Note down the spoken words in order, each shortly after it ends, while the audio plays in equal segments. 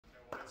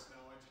Let's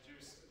now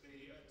introduce the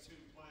two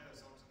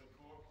players onto the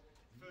court.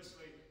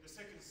 Firstly, the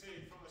second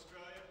seed from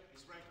Australia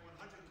is ranked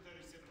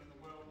 137 in the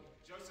world,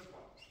 Joseph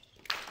White.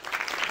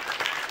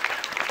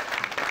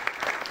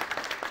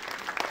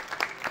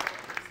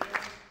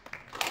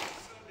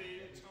 Also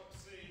the top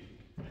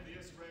seed, and he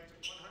is ranked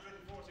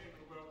 114 in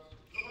the world,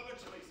 LWAMBA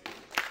Chileshe.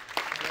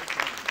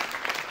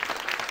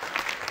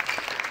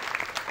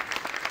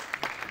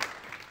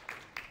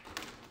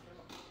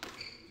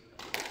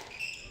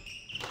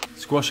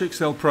 Squash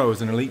XLPRO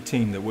is an elite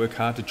team that work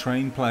hard to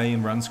train, play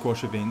and run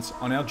squash events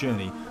on our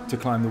journey to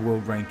climb the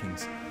world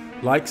rankings.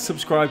 Like,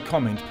 subscribe,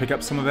 comment, pick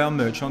up some of our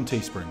merch on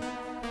Teespring.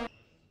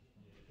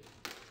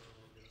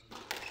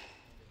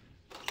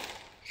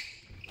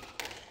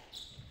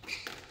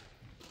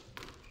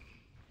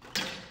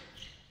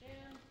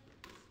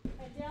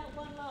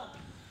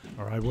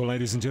 All right, well,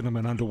 ladies and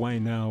gentlemen, underway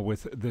now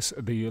with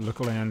the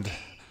LIQUORLAND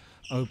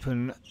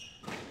Open.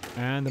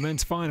 And the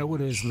men's final,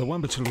 it is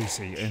LWAMBA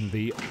Chileshe in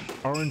the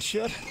orange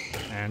shirt.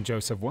 And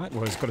Joseph White,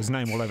 well, he's got his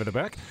name all over the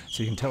back,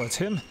 so you can tell it's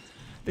him.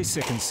 The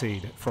second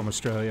seed from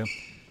Australia.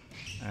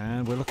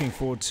 And we're looking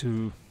forward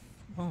to,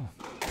 well,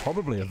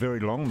 probably a very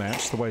long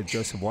match, the way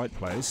Joseph White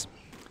plays.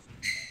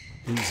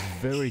 He's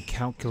very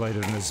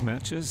calculated in his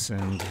matches,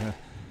 and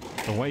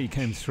the way he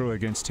came through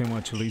against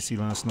Chileshe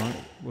last night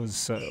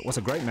was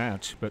a great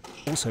match, but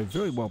also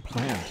very well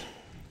planned.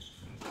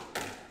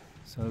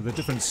 So the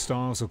different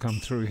styles will come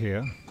through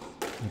here.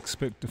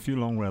 Expect a few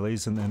long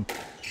rallies, and then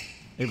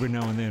every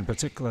now and then, in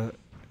particular,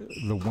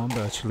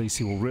 LWAMBA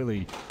Chileshe will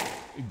really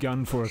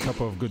gun for a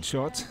couple of good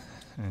shots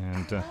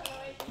and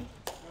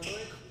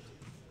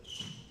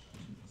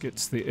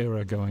gets the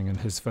era going in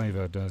his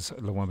favour, does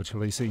LWAMBA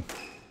Chileshe.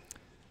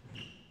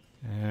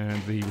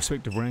 And the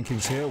respective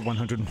rankings here,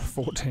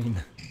 114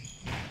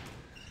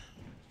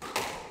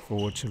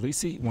 for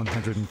Chileshe,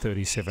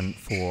 137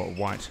 for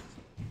White.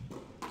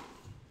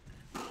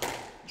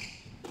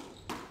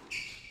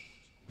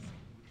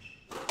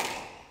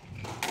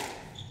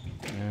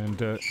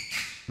 And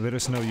let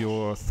us know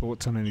your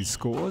thoughts on any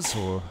scores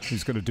or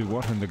who's going to do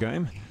what in the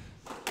game.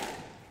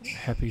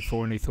 Happy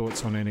for any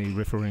thoughts on any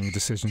refereeing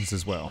decisions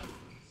as well.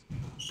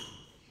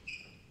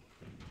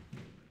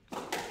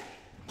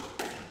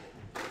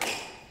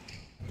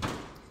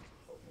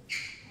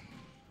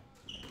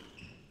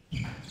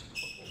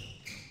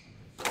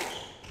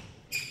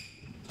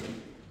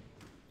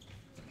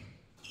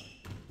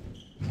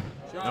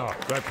 Oh,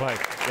 great play.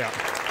 Yeah,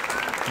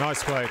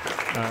 nice play.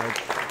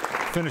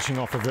 Finishing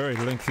off a very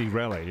lengthy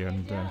rally,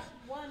 and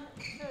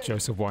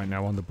Joseph White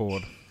now on the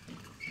board.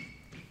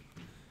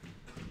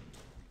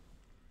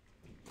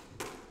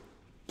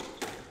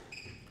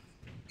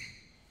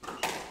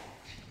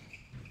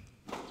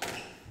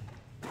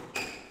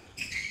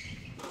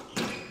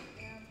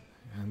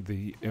 And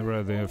the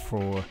error there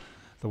for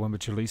the LWAMBA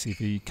Chileshe, if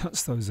he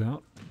cuts those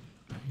out,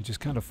 you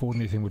just can't afford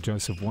anything with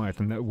Joseph White,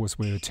 and that was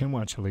where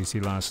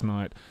Chileshe last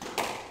night,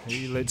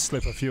 he let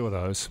slip a few of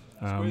those,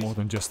 more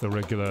than just the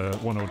regular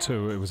one or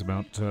two. It was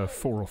about 4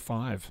 or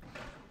 5,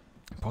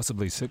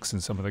 possibly 6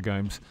 in some of the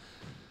games.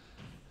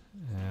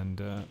 And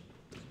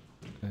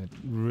it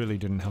really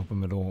didn't help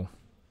him at all.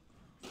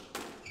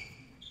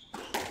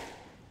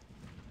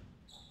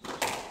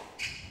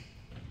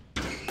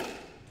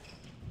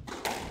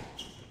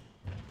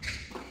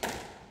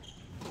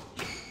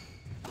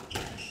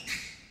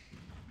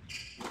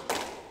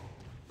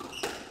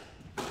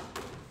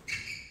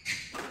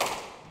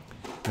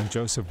 And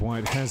Joseph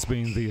White has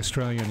been the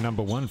Australian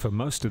 #1 for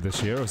most of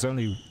this year. It was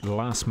only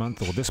last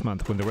month, or this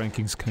month, when the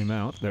rankings came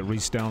out, that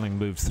Reece Dowling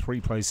moved 3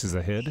 places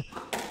ahead.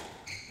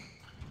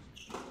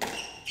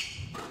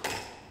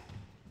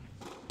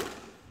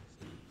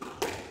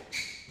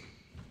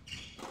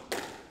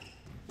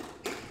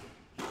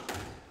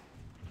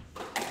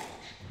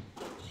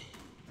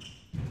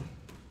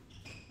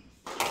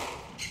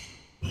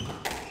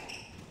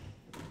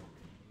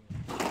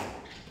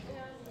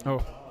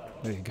 Oh,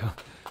 there you go.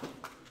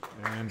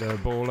 And a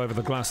ball over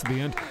the glass at the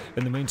end.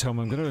 In the meantime,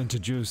 I'm going to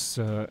introduce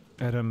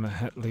Adam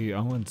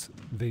Hatley-Owens,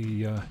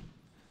 the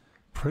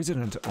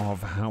president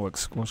of Howick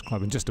Squash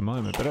Club, in just a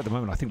moment. But at the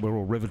moment, I think we're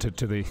all riveted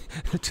to the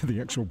to the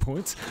actual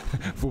points.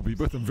 We'll be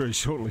with them very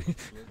shortly.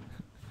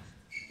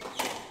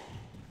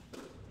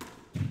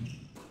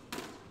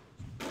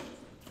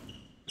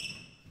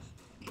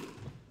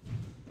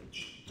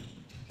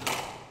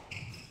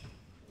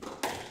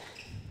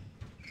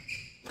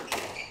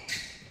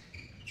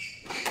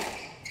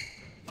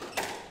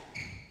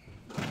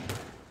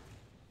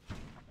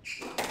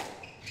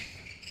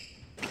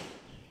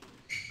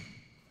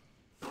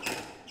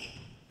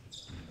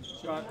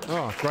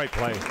 Oh, great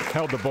play.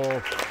 Held the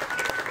ball.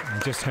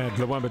 And just had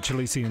LWAMBA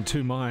Chileshe in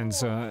 2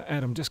 minds.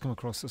 Adam, just come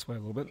across this way a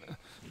little bit.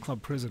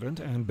 Club president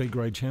and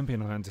B-grade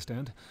champion, I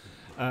understand.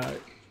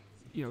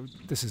 You know,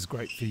 this is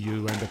great for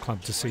you and the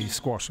club to see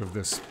squash of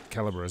this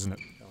calibre, isn't it?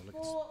 Oh, look,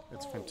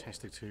 it's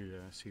fantastic to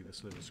see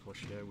this level of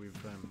squash here. We've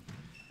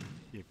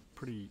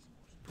pretty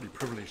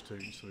privileged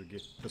to sort of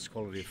get this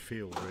quality of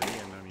field, really,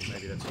 and I mean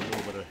maybe that's a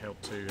little bit of help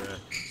to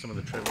some of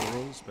the travel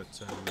rules, but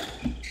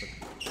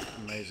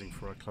amazing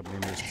for our club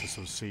members to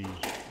sort of see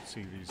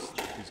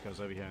these guys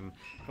over here, and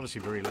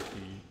obviously very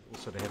lucky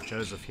also to have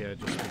Joseph here,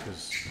 just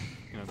because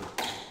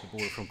the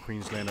border from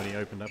Queensland only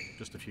opened up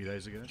just a few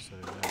days ago, so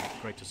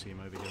great to see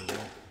him over here as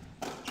well.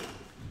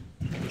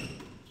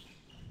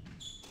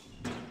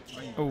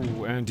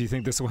 Oh, and do you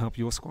think this will help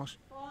your squash?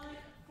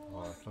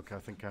 Look, I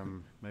think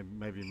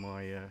maybe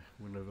my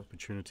window of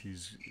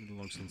opportunities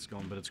long since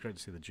gone, but it's great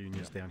to see the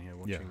juniors down here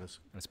watching this.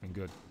 That's been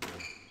good.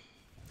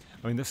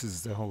 I mean, this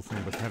is the whole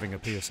thing with having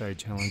a PSA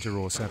challenger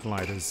or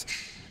satellite is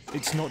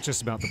it's not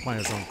just about the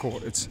players on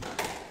court, it's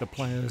the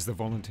players, the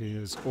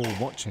volunteers, all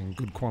watching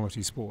good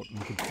quality sport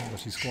and good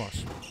quality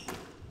squash.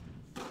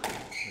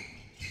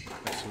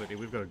 Absolutely,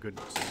 we've got a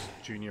good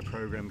junior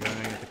program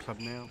going at the club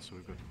now, so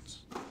we've got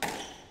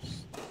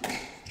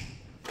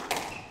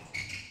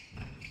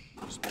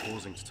just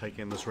pausing to take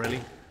in this rally.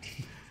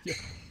 Yeah.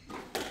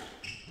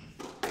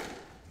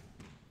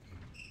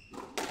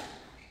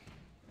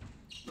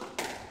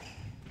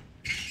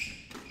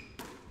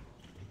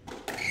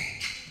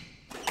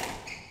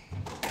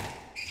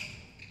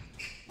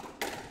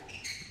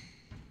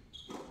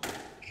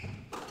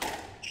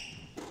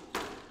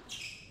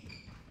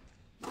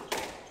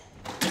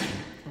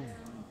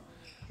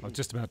 I was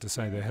just about to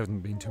say there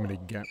hasn't been too many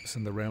gaps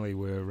in the rally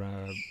where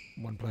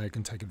one player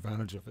can take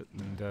advantage of it,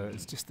 and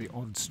it's just the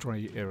odd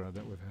stray error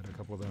that we've had a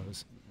couple of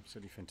those.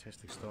 Absolutely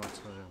fantastic start.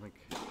 So I think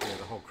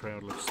the whole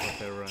crowd looks like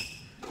they're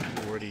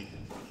already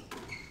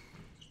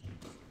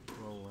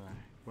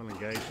well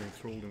engaged and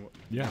enthralled in what.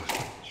 Yeah.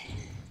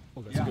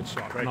 Oh, that's a good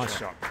shot. Great nice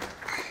shot.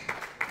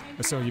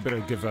 So you better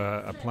give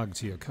a plug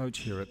to your coach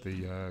here at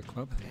the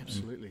club.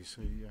 Absolutely.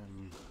 So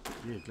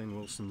Glenn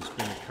Wilson's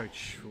been a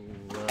coach for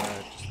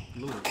just a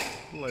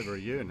little over a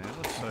year now.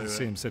 So I can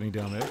see him sitting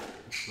down there.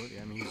 Absolutely.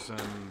 I mean,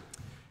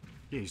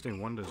 he's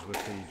doing wonders with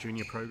the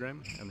junior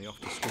program and the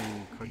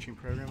after-school coaching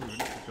program. We've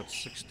got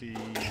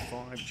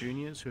 65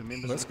 juniors who are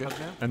members of the club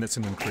now. And that's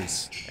an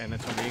increase. And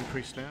that's on the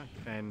increase now.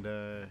 And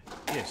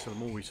so the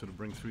more we sort of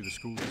bring through the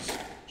schools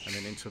and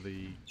then into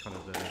the kind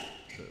of the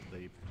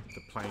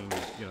playing,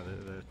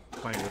 the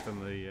playing within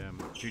the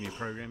junior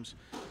programs,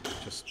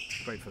 just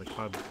great for the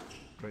club,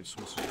 great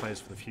source of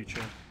players for the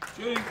future.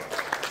 And,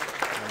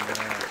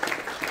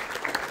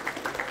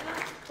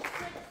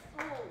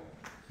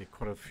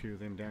 quite a few of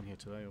them down here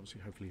today.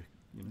 Obviously, hopefully,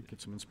 get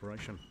some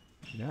inspiration.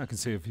 Yeah, I can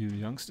see a few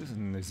youngsters,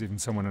 and there's even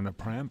someone in a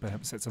pram.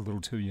 Perhaps that's a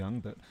little too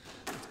young, but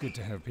it's good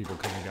to have people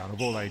coming down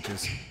of all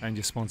ages, and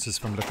your sponsors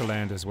from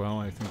LIQUORLAND as well.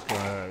 I think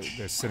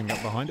they're sitting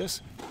up behind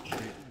us.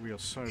 We are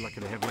so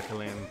lucky to have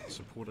LIQUORLAND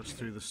support us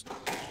through this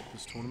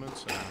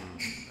tournament.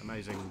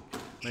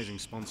 Amazing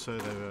sponsor.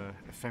 They're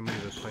a family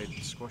that played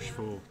squash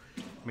for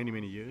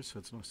many years, so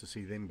it's nice to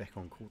see them back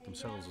on court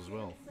themselves as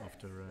well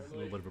after a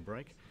little bit of a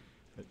break.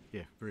 But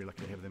yeah, very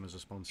lucky to have them as a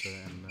sponsor,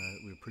 and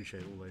we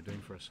appreciate all they're doing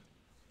for us.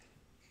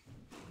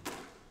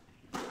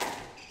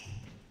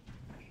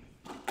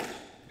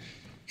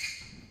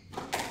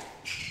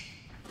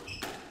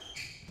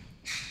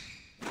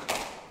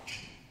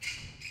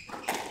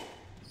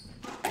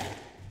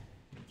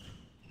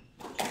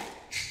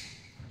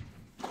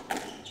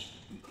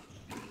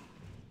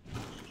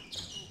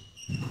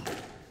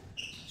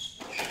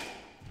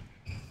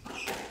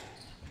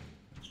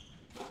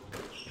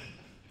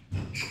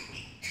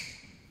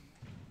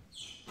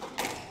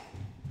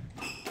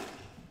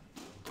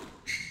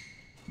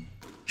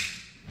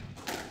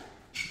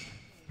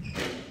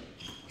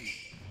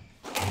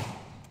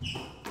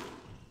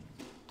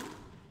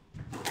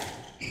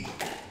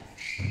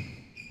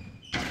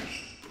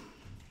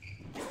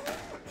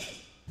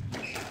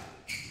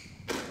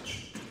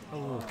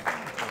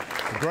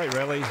 Great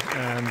rally,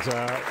 and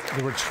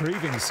the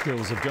retrieving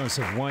skills of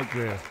Joseph White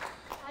there,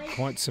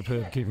 quite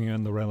superb, keeping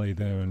in the rally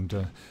there. And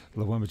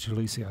LWAMBA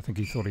Chileshe, I think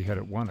he thought he had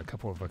it won a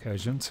couple of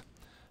occasions,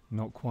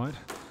 not quite.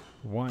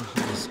 White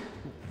is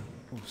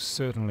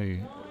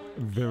certainly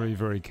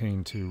very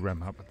keen to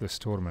ramp up this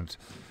tournament.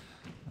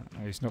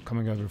 He's not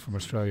coming over from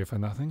Australia for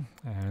nothing,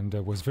 and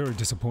was very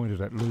disappointed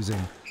at losing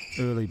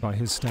early by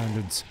his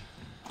standards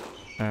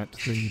at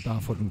the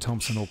Barfoot and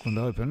Thompson Auckland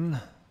Open.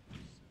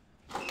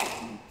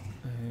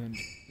 And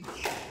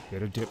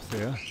bit of depth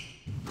there.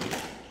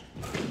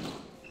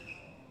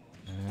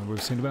 And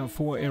we've seen about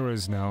 4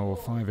 errors now, or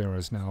 5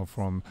 errors now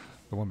from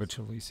LWAMBA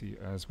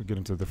Chileshe as we get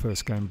into the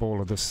first game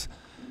ball of this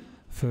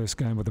first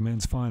game of the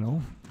men's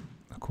final.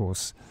 Of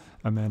course,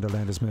 Amanda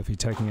Landers-Murphy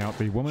taking out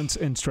the women's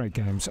in straight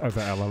games over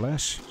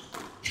LLASH.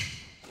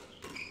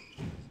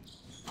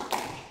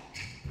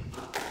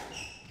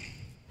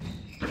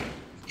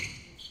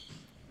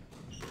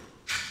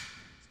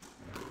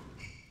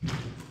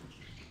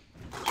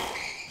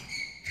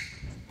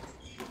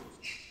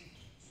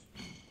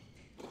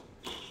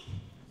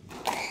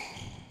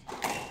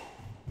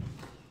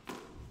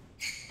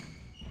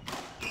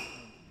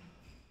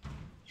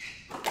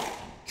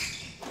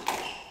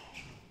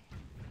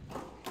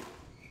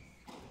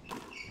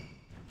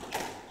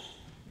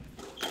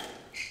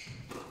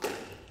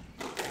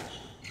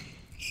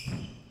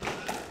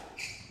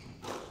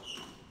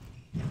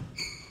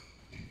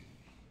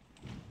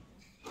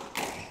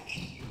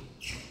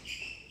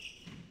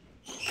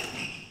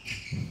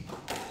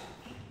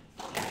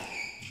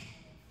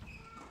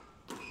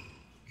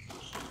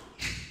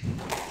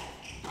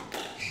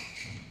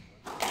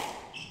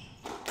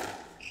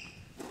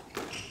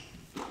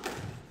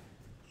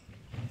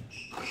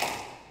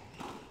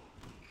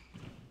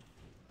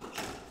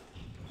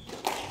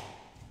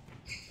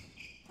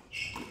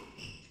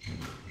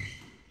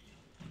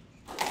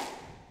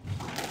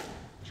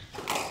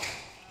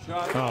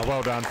 Oh,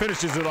 well done.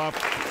 Finishes it off.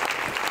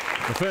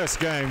 The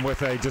first game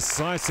with a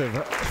decisive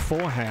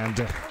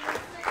forehand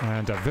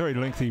and a very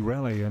lengthy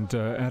rally. And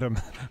Adam,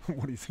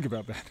 what do you think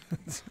about that?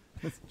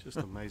 Just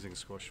amazing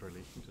squash,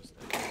 really. Just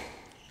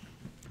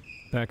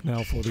back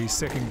now for the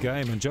second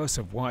game, and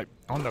Joseph White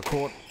on the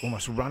court,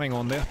 almost running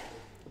on there.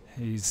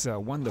 He's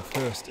won the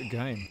first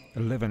game,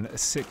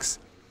 11-6,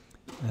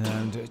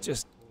 and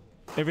just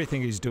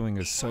everything he's doing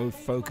is so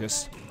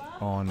focused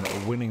on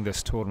winning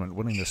this tournament,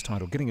 winning this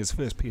title, getting his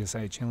first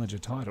PSA Challenger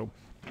title.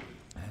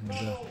 And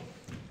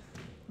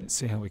let's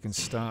see how we can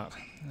start.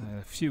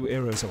 A few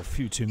errors, or a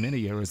few too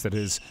many errors, that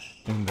is,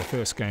 in the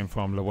first game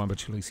from LWAMBA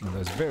Chileshe,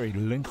 those very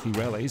lengthy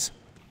rallies.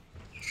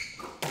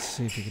 Let's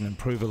see if he can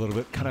improve a little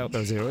bit, cut out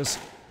those errors.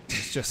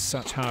 It's just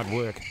such hard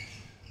work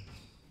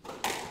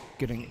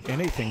getting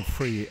anything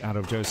free out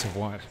of Joseph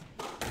White.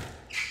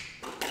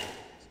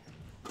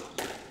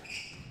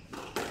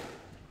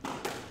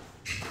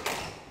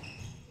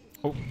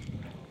 Oh,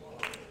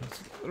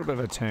 a little bit of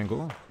a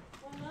tangle.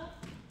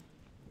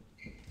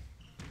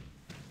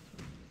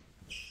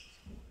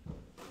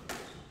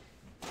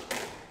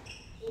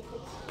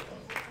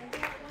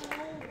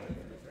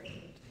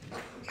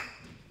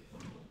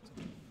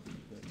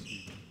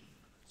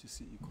 Just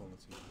see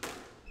equality.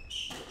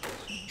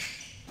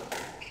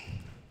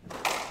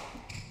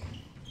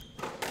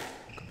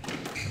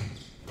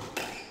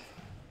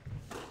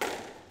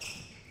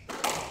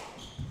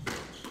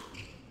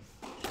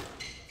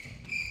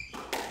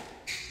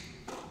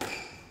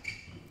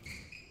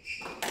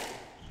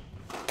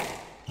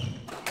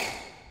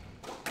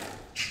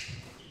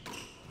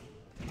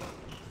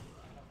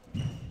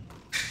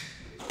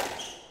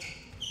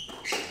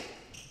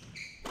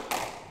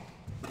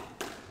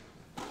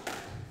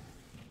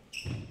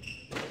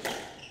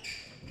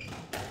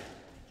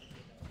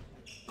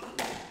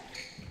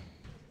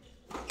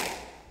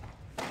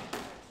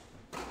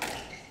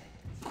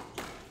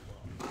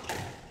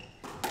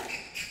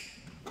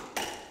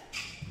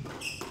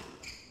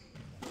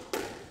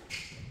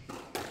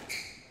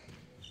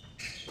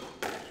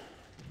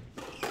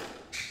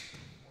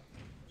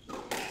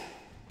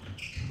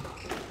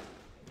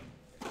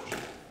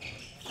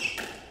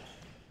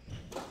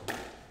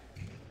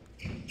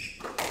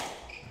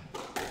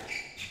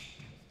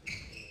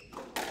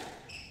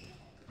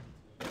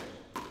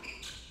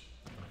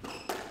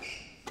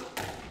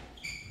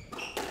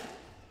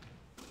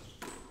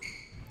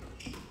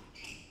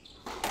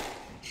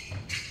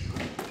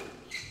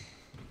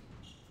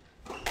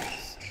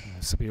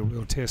 This will be a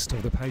real test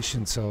of the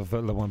patience of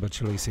LWAMBA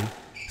Chileshe.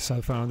 So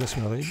far in this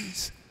rally,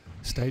 he's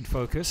stayed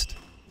focused.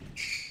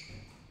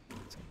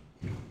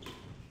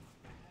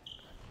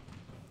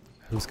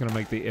 Who's going to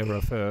make the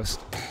error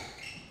first?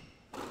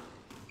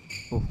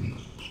 Oh.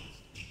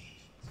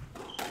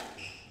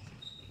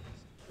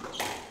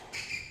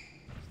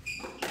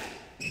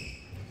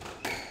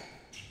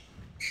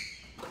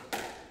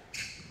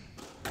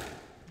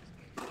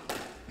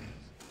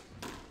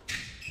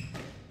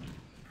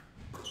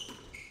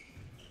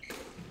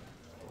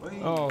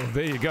 Oh,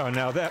 there you go.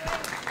 Now that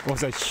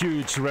was a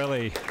huge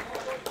rally.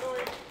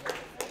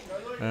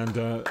 And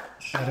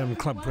Adam,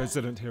 club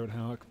president here at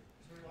Howick.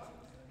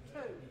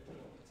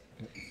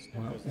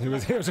 Wow. He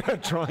was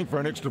trying for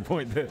an extra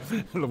point there.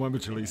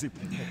 LWAMBA Chileshe.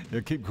 Yeah,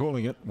 keep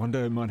calling it. One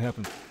day it might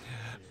happen.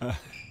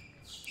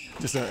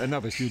 Just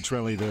another huge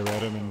rally there,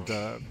 Adam. And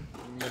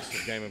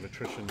massive game of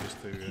attrition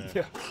just to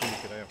sneak it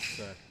out.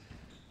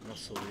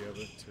 Muscle the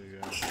other to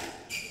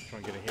try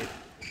and get ahead.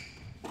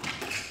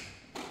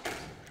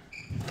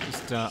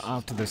 Just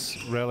after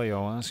this rally,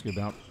 I'll ask you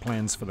about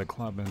plans for the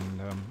club,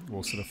 and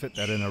we'll sort of fit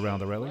that in around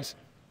the rallies.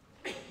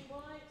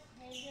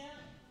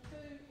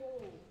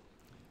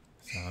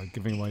 So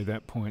giving away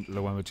that point,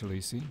 LWAMBA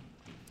Chileshe.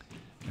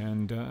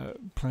 And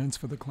plans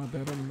for the club,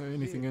 Adam,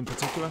 anything in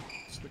particular?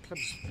 So the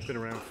club's been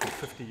around for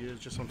 50 years,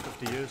 just on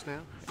 50 years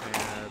now.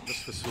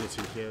 This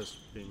facility here has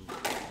been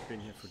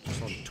here for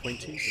just on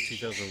 20. So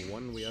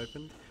 2001 we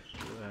opened.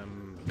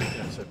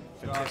 It's a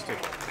fantastic...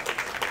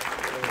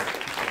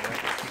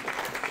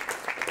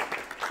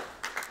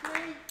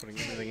 putting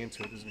everything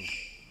into it, isn't he?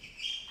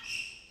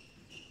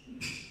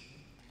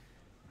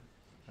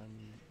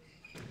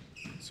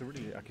 So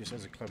really, I guess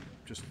as a club,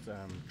 just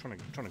trying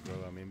to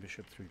grow our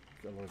membership through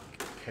a lot of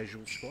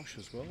casual squash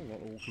as well, not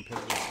all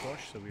competitive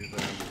squash. So we've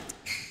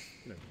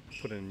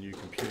put in new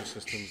computer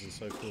systems and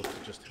so forth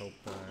to just help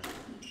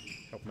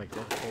make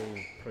that whole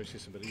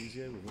process a bit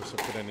easier. We've also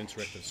put in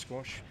interactive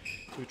squash.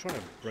 So we're trying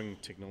to bring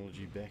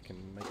technology back and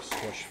make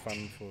squash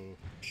fun for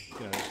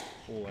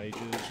all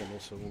ages and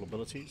also all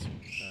abilities.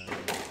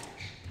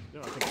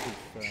 I think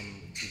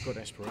we've got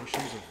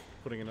aspirations of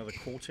putting another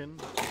court in.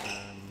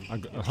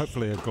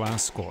 Hopefully a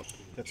glass court.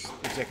 That's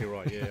exactly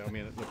right, yeah. I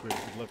mean, look, we'd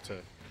love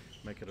to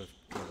make it a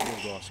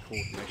real glass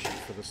court and actually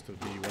for this to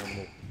be one of the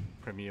more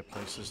premier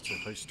places to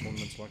host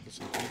tournaments like this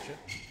in the future.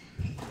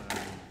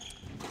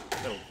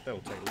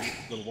 That'll take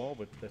a little while,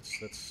 but that's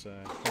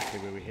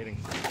hopefully where we're heading.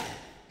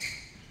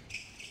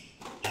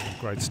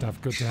 Great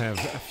stuff. Good to have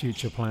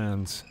future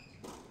plans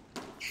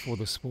for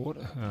the sport.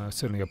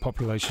 Certainly a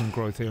population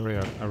growth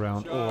area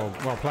around. Oh,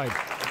 well played.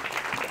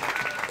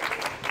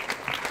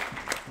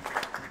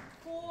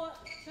 4-2.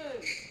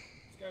 Let's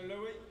go,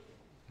 Louis.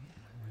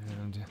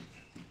 And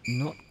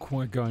not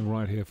quite going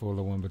right here for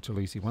LWAMBA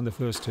Chileshe. Won the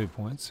first 2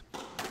 points.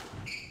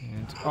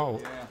 And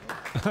oh,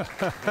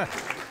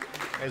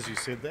 As you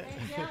said that.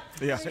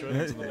 yeah,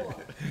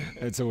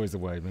 it's always the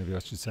way. Maybe I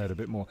should say it a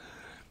bit more.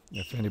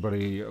 If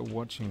anybody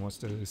watching wants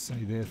to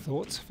say their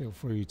thoughts, feel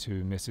free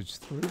to message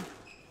through.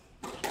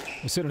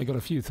 We certainly got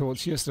a few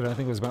thoughts yesterday. I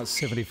think there was about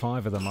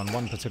 75 of them on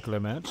one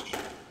particular match.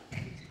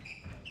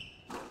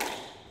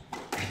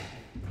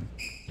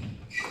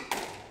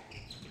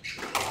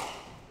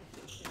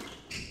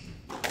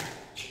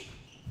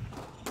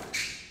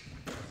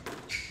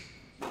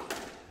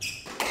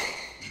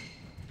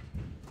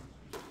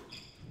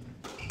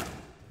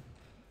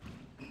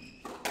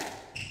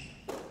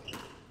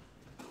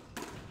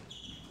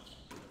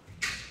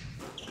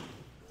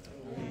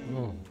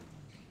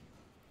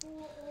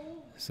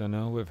 So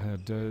now we've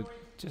had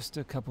just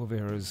a couple of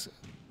errors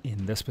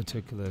in this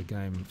particular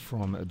game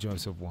from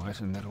Joseph White,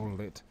 and that'll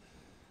let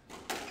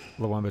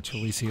LWAMBA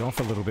Chileshe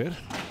off a little bit.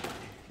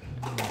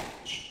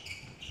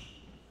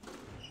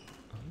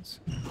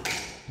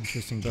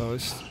 Interesting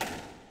boast.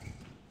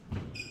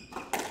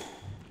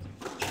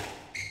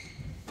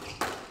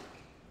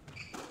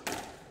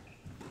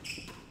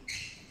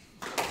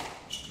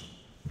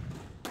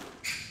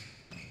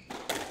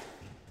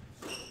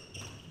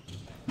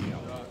 Yeah,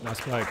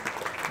 nice play.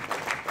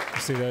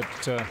 See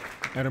that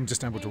Adam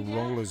just able to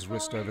roll his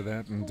wrist over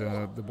that, and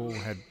the ball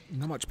had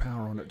not much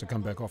power on it to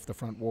come back off the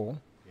front wall.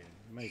 Yeah,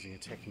 amazing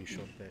attacking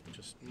shot that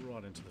just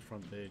right into the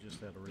front there,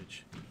 just out of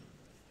reach.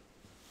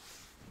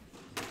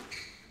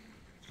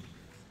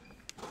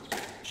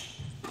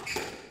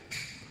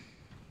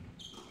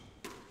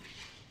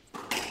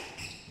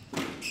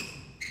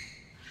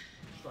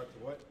 Strike to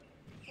White.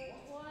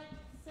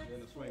 You're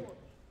in the swing.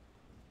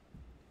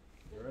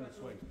 You're in the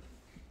swing.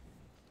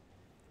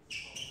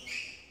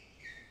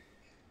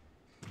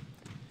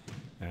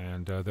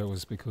 And that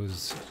was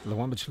because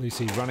LWAMBA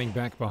Chileshe running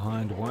back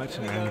behind White,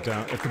 and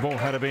if the ball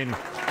had been,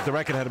 if the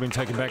racket had been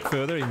taken back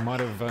further, he might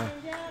have,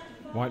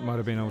 White might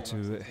have been able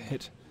to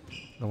hit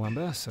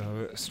LWAMBA, so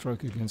a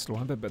stroke against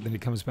LWAMBA, but then he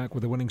comes back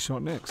with a winning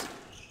shot next.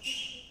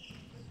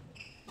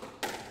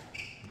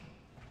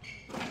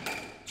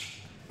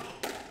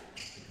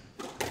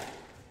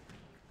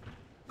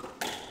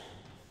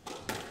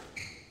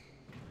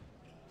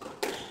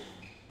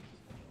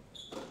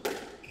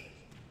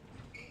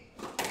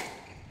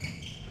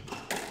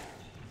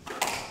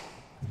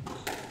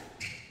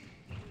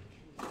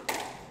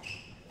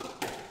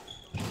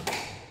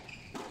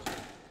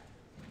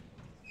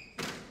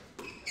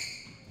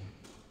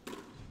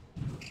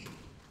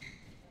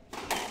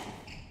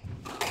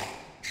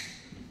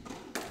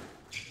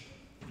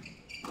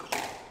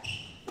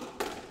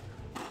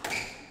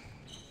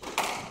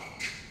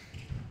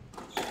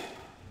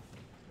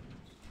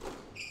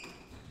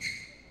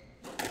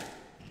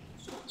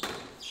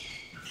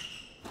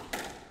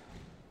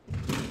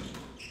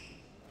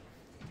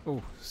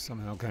 Oh,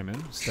 somehow came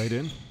in, stayed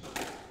in.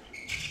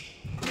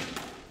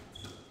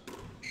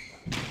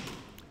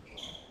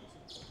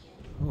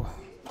 Oh,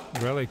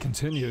 rally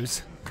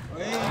continues.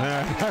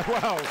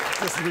 Wow,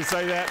 just as we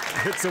say that,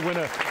 it's a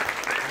winner.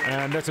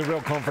 And that's a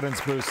real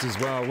confidence boost as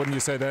well. Wouldn't you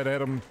say that,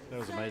 Adam? That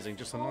was amazing.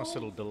 Just a nice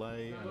little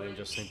delay, and then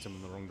just sent him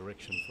in the wrong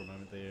direction for a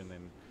moment there, and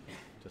then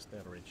just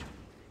out of reach.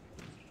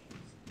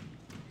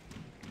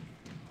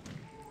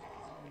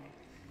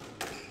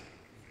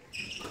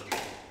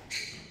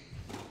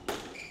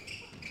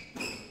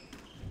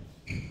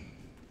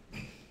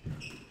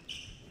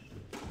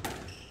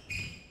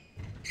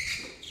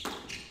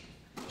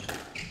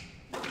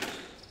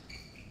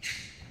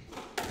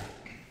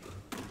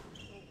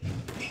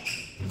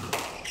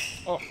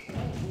 Oh,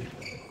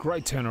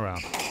 great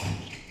turnaround.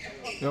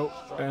 Oh,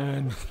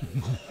 and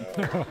So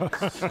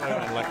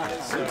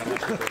unlucky. So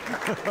unlucky.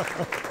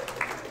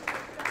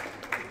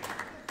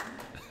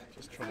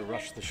 Just trying to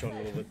rush the shot a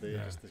little bit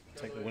there, just to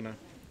take the winner.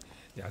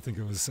 yeah, I think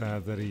it was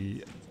that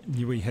he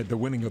knew he had the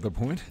winning of the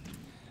point.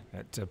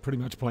 That pretty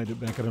much played it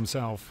back at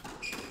himself.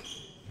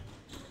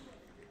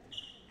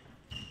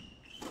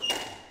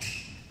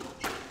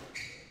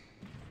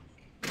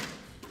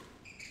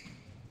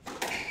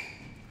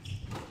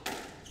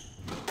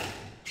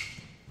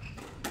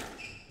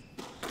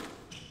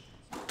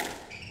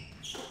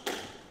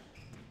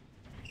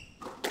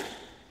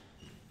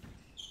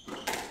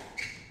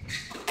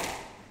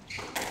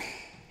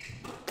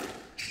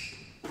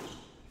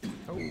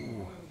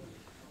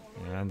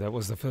 And that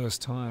was the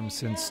first time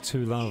since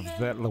 2 Love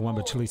that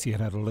LWAMBA Chileshe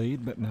had a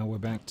lead, but now we're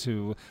back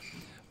to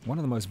one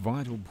of the most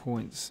vital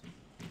points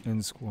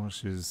in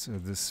squash is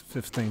this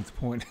 15th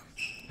point.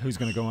 Who's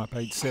going to go up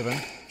 8-7?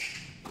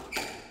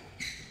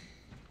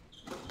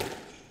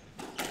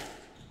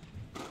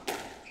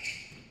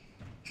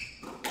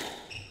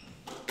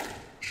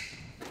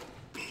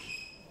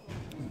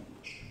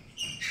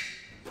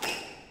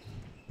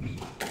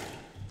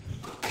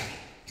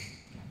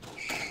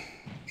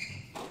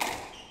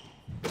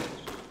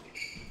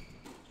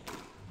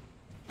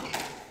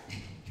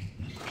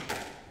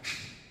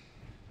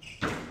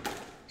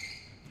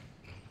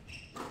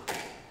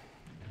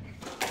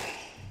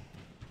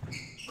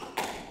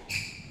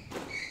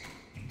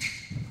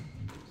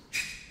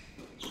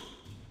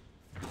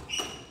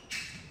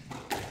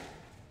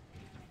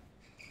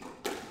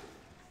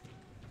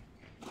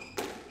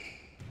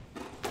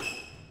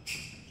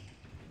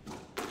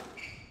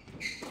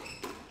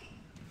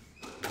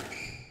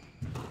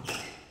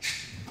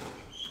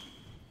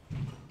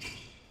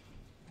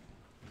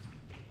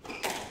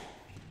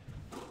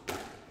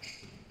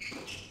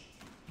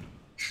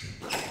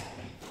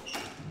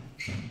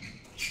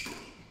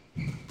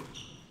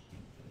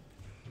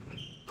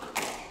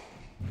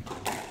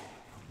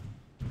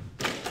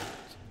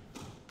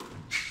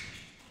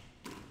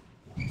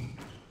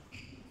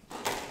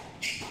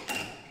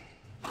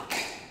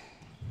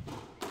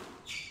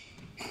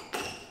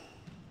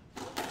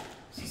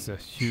 It's a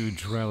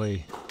huge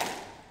rally.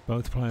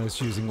 Both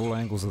players using all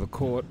angles of the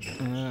court,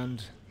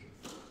 and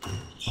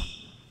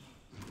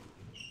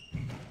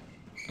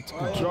it's a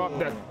good drop.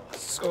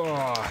 That's,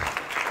 oh,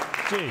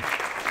 gee.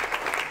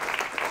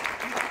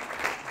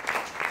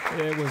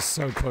 It was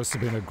so close to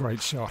being a great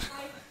shot.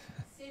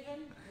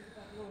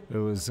 It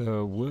was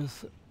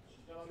worth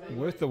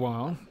the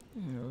while.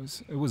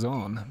 It was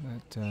on,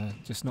 but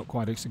just not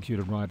quite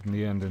executed right in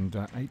the end. And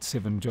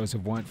 8-7,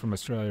 Joseph White from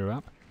Australia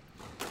up.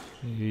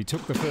 He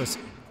took the first.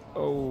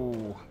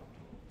 Oh.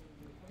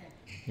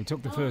 He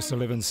took the first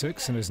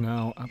 11-6 and is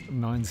now up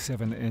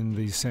 9-7 in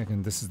the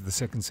second. This is the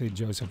second seed,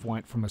 Joseph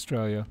White from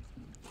Australia,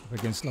 up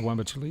against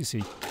LWAMBA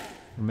Chileshe.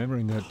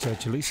 Remembering that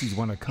Chileshe's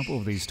won a couple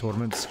of these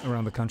tournaments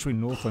around the country,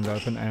 Northland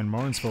Open and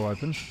Morrinsville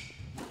Open.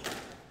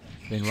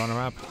 Been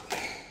runner-up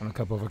on a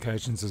couple of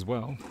occasions as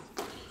well.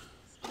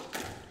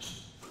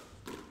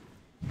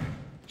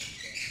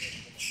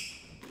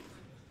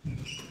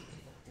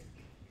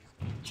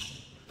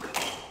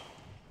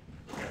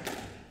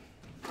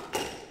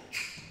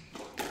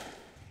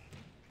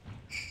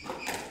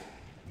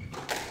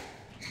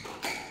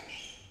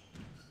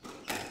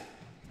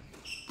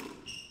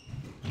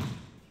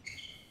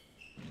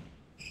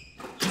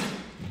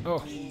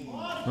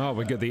 Oh,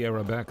 we get the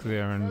error back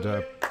there, and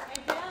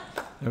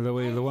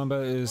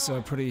LWAMBA is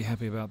pretty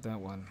happy about that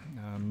one.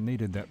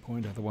 Needed that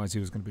point, otherwise he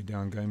was going to be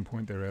down game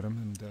point there, Adam.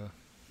 And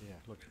yeah,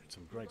 look,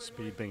 some great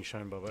speed being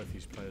shown by both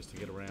these players to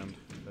get around.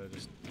 They're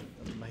just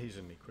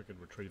amazingly quick at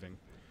retrieving.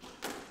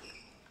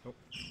 Oh.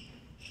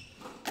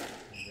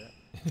 Yeah.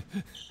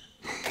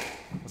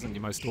 Wasn't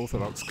your most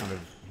orthodox kind of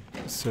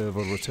serve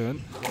or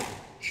return.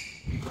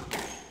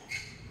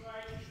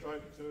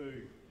 Stroke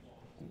two.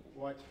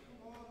 White.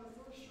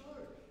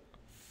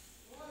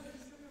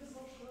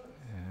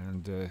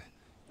 And you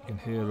can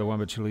hear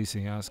LWAMBA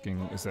Chileshe asking,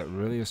 is that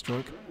really a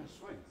stroke?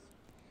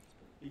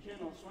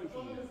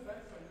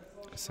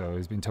 So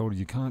he's been told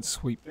you can't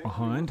sweep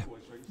behind.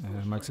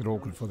 Makes it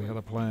awkward for the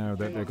other player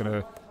that they're going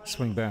to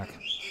swing back.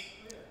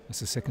 It's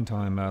the second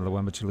time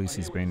LWAMBA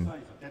Chileshe's been.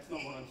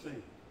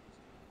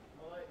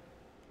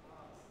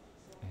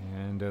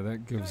 And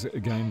that gives a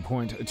game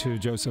point to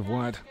Joseph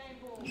White.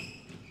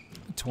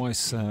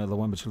 Twice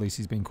LWAMBA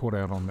Chileshe's been caught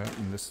out on that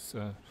in this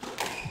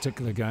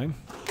particular game.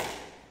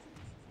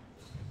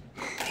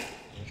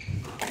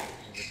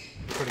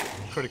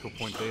 Critical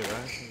point there,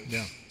 though.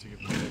 Yeah. To give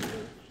them that ball.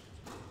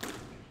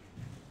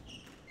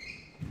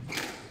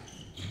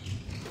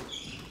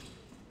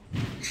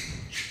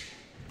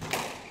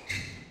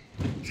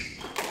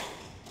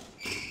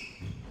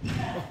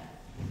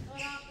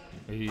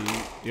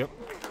 Yep,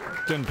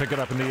 didn't pick it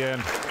up in the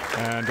end,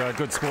 and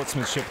good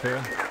sportsmanship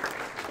there.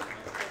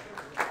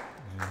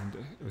 And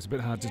it was a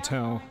bit hard to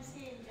tell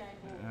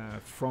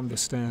from the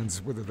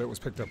stands whether that was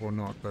picked up or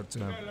not, but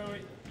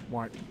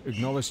White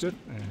acknowledged it,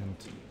 and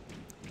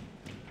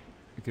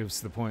it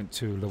gives the point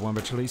to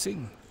LWAMBA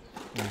Chileshe.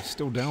 He's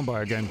still down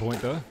by a game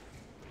point though.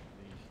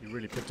 He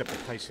really picked up the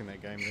pace in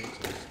that game there,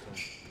 so just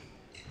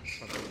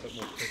trying to put a bit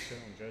more pressure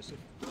on Joseph.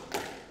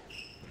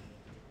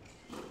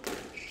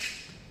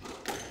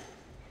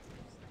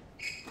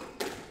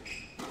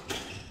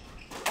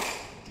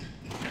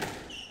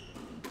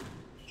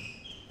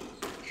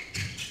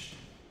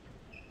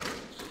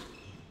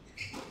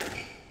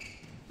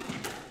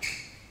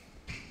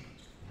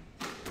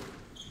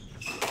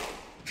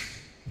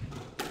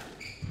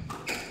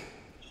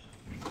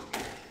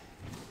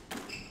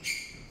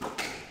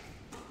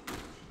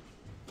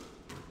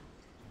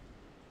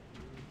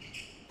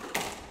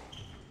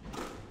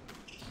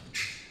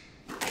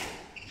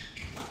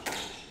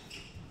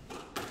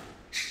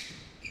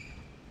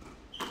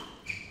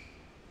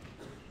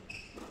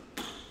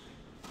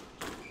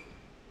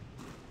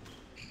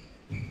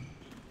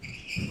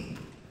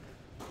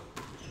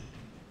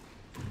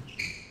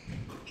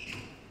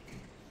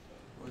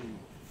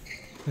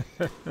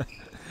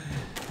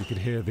 You could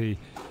hear the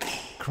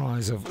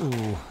cries of,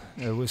 ooh,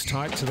 it was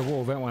tight to the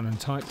wall, that one, and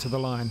tight to the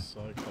line. So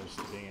close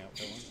to being out,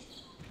 that one.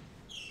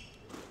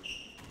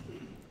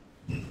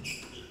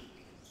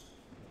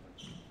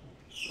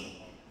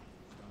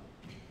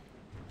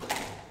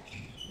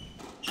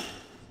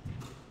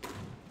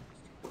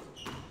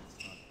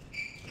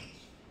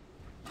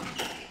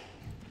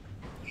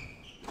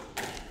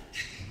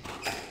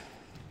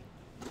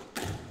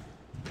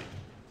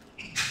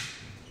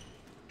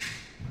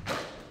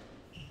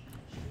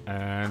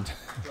 And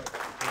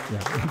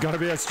yeah, got to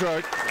be a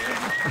stroke.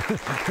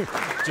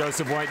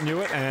 Joseph White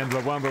knew it, and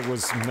LWAMBA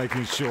was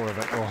making sure of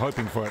it, or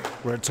hoping for it.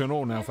 We're at turn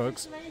all now,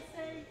 folks.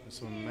 There's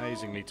some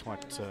amazingly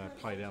tight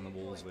play down the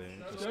walls there.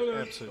 Just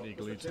absolutely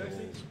glued to the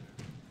walls.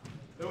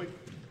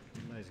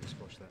 Amazing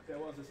squash that. That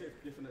was a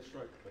definite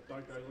stroke, but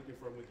don't go looking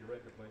for him with your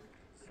racket, please.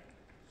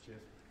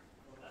 Cheers.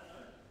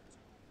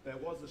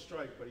 That was a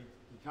stroke, but he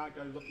can't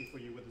go looking for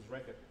you with his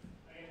racket.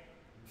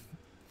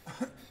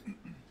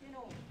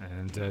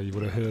 And you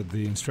would have heard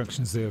the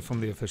instructions there from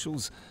the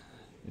officials.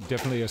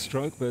 Definitely a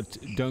stroke, but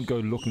don't go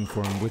looking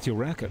for him with your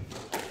racket.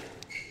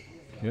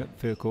 Yep,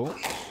 fair call.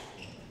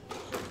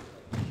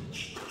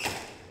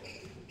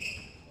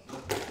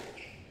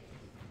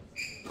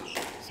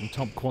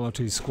 top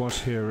quality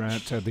squash here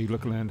at the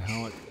LIQUORLAND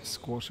HOWICK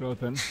Squash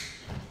Open.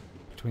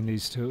 Between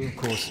these two, of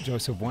course,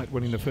 Joseph White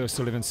winning the first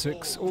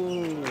 11-6.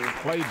 Oh,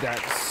 played that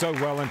so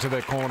well into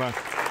the corner.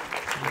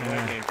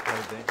 Great game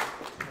played there.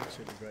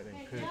 Absolutely great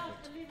game.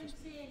 Perfect. Just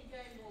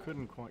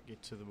couldn't quite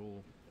get to the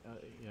ball,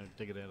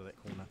 dig it out of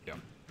that corner. Yeah.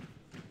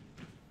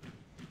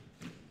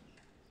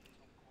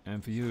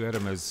 And for you,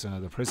 Adam, as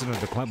the president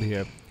of the club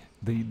here,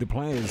 the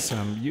players,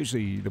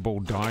 usually the ball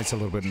dies a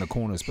little bit in the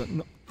corners, but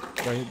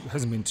there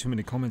hasn't been too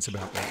many comments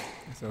about that,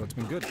 so it's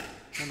been good.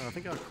 No, I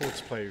think our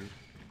courts play,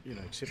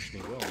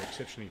 exceptionally well,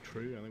 exceptionally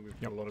true. I think we've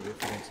put a lot of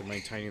effort into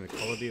maintaining the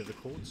quality of the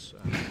courts.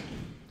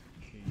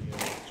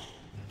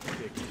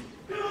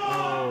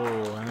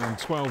 Oh, and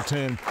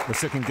 12-10, the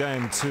second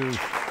game to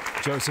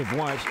Joseph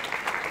White.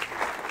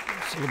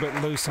 It's a little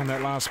bit loose on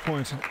that last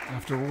point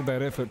after all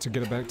that effort to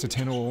get it back to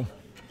 10-all.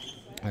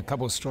 A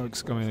couple of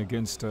strokes going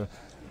against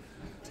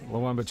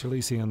LWAMBA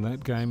Chileshe in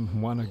that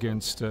game, one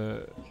against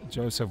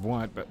Joseph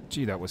White, but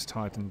gee, that was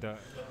tight. And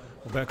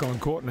we're back on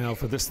court now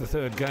for this, the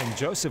third game.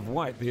 Joseph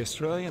White, the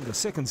Australian, the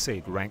second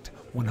seed, ranked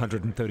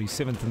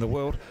 137th in the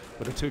world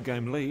with a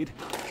 2-game lead.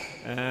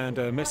 And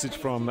a message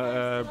from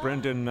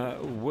Brendan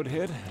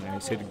Woodhead, and he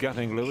said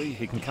gutting Louis,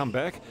 he can come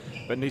back,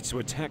 but needs to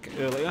attack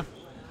earlier.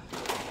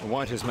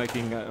 White is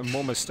making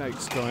more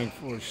mistakes going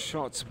for his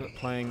shots, but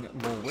playing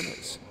more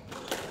winners.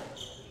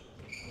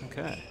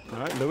 Okay, all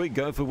right, Louis,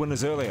 go for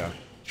winners earlier.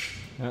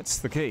 That's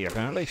the key,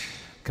 apparently.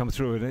 Come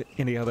through with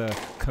any other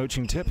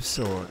coaching tips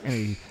or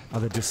any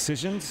other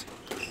decisions,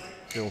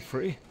 feel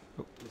free.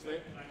 Oh.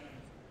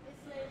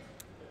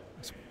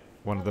 It's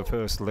one of the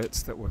first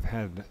lets that we've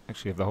had,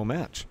 actually, of the whole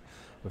match.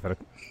 We've had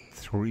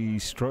 3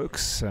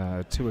 strokes,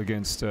 2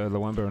 against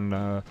LWAMBA in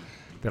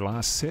the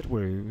last set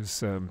where he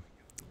was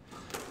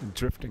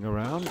drifting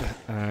around,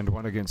 and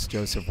 1 against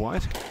Joseph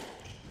White.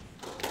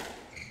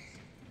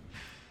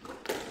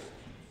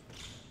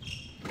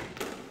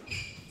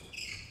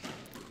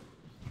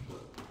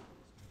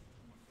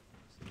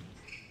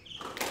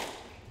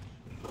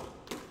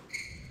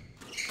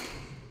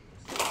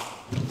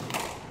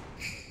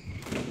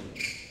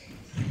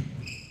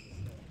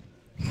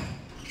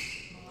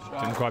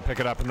 Didn't quite pick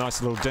it up. A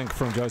nice little dink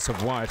from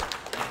Joseph White.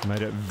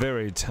 Made it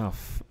very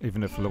tough.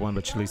 Even if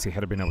LWAMBA Chileshe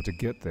had been able to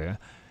get there,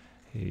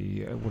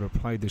 he would have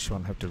played the shot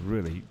and have to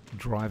really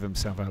drive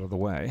himself out of the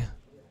way.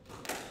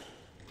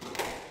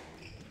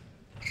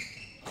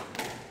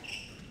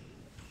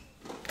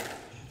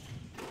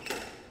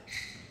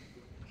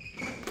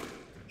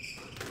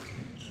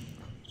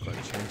 Got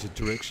to change of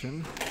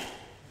direction.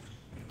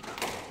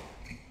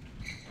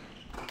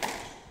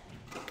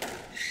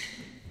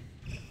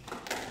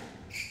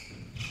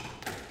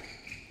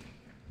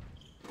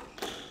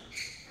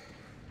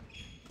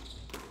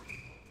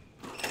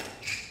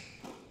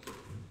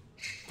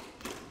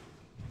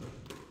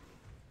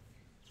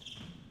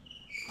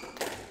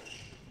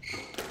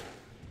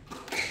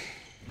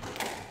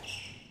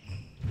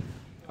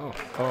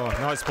 Oh,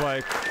 nice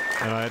play.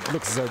 It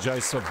looks as though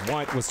Joseph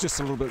White was just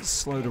a little bit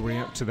slow to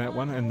react to that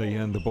one, and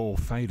the ball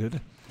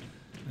faded.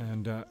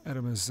 And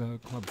Adam, as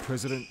club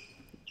president,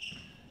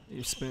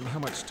 you spent how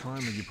much time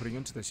are you putting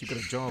into this? You've got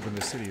a job in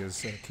the city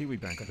as Kiwi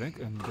Bank, I think,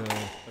 and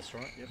that's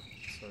right. Yep.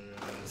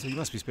 So you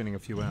must be spending a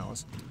few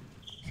hours.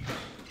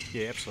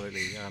 Yeah,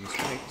 absolutely.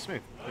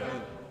 Spending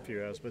a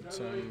few hours,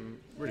 but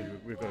really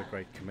we've got a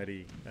great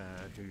committee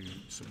who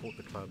support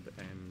the club,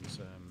 and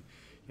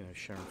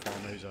Sharon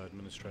Farmer, who's our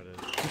administrator.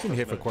 You've been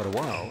here for quite a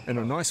while, in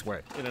a nice way.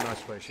 In a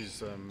nice way.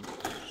 She's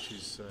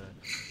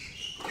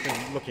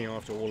been looking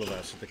after all of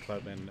us at the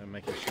club and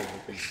making sure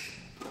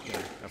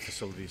that our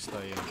facilities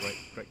stay in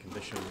great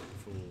condition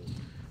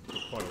for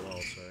quite a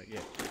while. So yeah,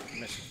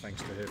 massive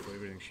thanks to her for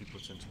everything she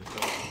puts into the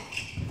club.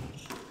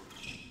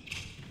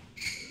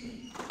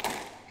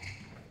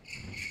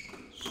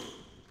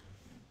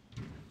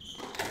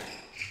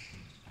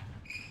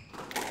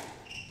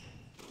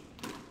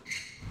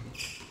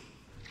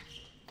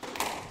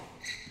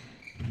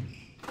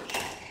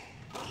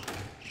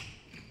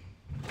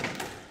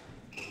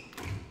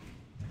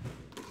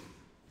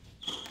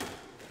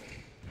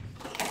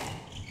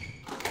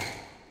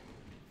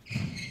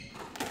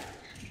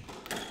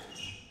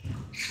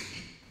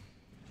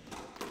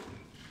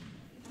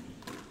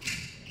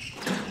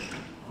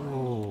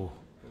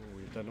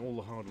 All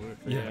the hard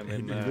work there, yeah,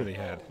 and then, he really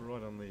had.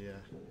 Right on the.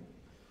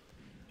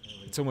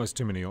 It's almost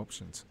too many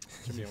options.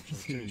 Too many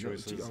options, too many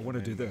choices. I want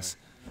to do this.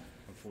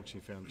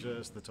 Unfortunately, found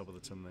just the top of the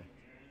tin there.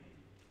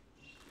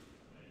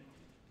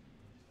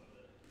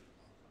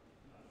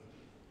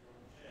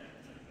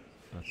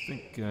 I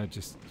think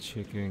just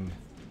checking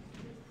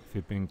if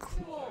it'd been.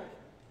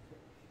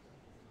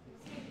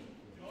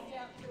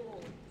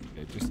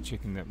 Yeah, just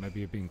checking that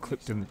maybe it'd been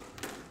clipped in.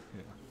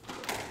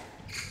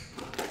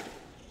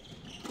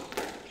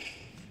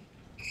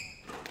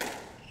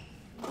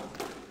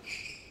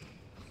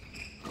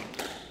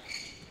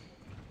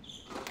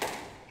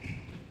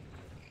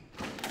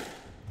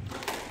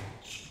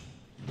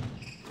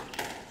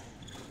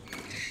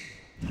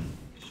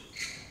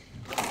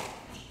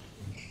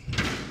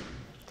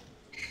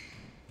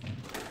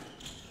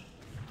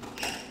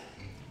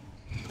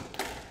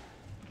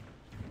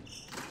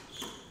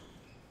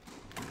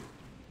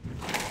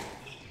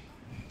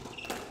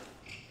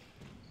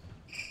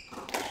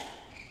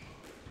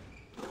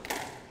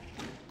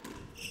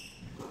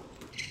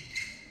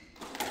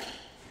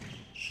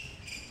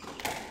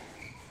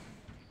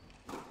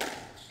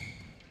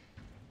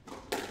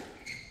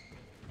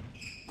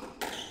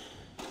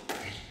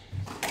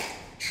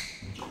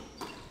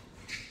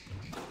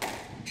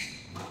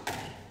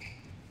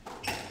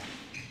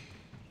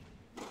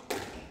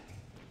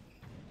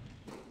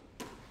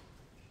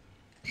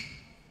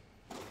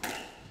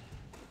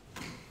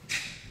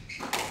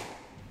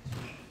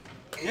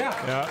 Yeah,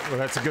 well,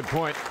 that's a good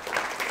point.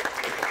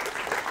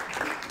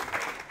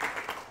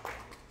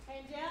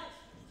 Hands out,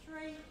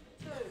 3-2.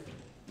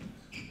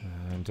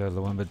 And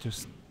LWAMBA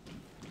just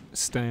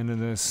staying in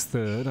this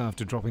third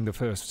after dropping the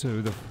first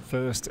two. The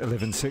first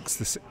 11-6,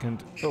 the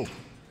second... Oh,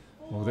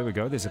 well, there we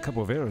go. There's a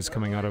couple of errors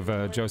coming out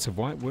of Joseph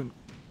White. We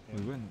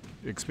weren't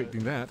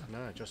expecting that.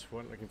 No, Joseph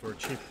White looking for a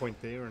cheap point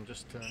there and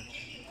just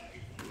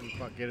didn't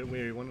quite get it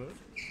where he wanted it.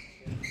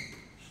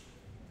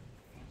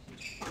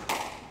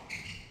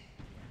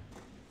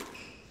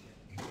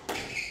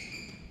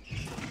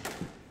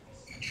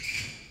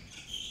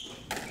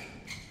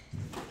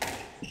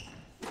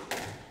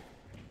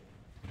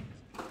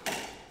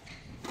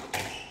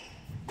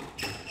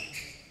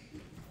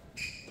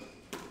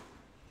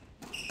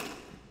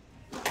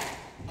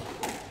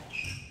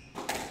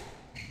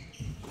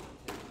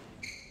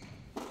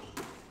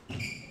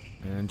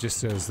 And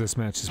just as this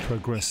match has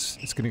progressed,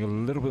 it's getting a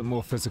little bit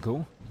more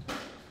physical.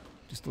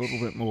 Just a little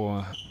bit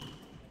more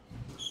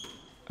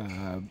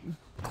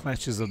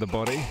clashes of the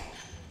body.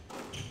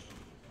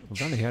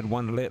 We've only had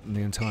one let in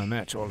the entire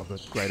match. Oh, look at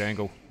that great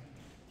angle.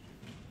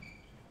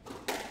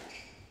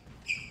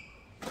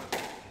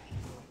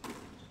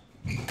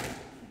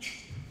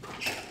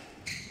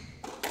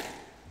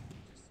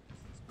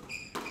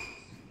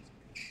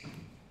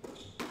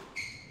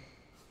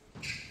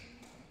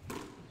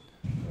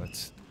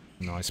 That's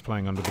nice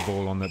playing under the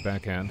ball on that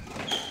backhand.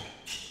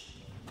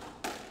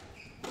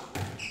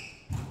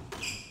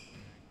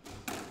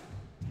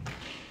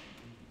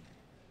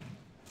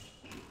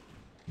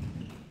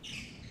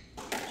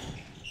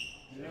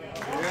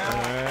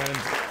 And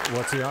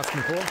what's he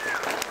asking for?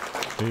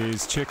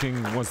 He's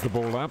checking was the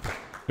ball up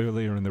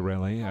earlier in the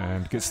rally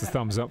and gets the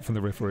thumbs up from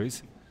the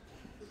referees.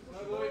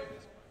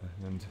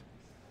 And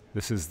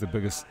this is the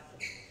biggest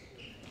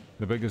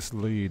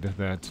lead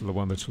that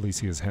LWAMBA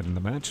Chileshe has had in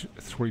the match.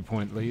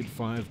 3-point lead,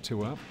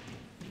 5-2 up.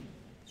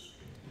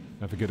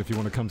 Don't forget, if you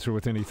want to come through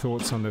with any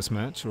thoughts on this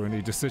match or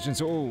any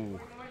decisions. Oh,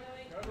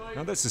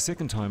 now that's the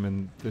second time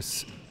in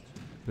this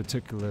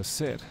particular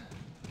set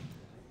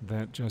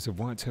that Joseph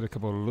White's had a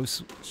couple of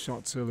loose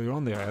shots earlier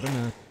on there,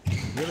 Adam.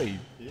 Really?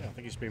 Yeah, I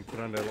think he's been put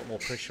under a lot more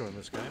pressure in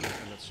this game,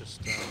 and it's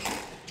just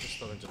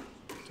starting to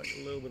take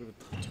a little bit of a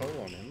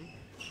toll on him.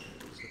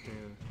 He's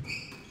looking a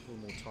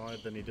little more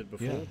tired than he did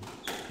before.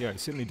 Yeah, he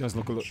certainly does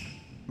look a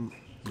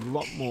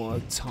lot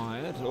more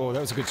tired. Oh,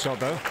 that was a good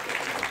shot, though.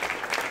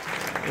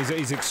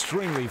 He's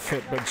extremely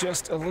fit, but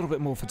just a little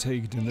bit more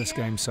fatigued in this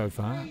game so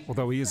far,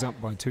 although he is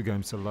up by 2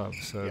 games to love,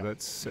 so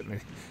that's certainly...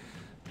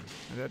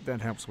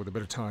 That helps with a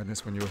bit of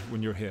tiredness when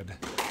you're ahead.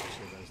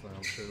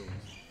 I'm sure he'll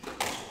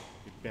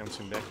be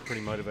bouncing back,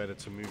 pretty motivated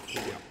to move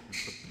forward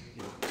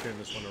and turn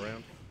this one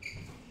around.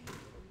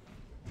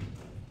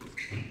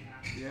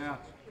 Yeah.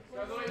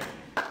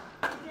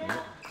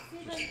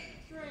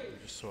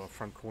 Just saw our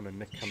front corner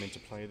nick come into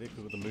play there,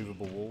 because with the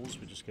movable walls,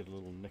 we just get a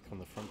little nick on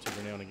the front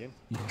every now and again.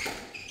 Yeah.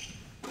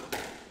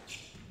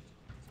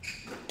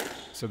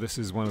 So this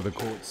is one of the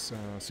courts.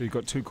 So you've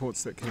got 2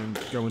 courts that can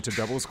go into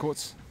doubles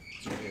courts.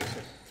 So, yeah, so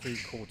 3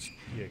 courts,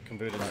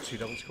 converted into 2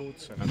 doubles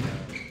courts. And,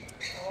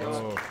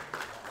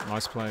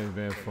 nice play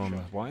there from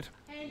White.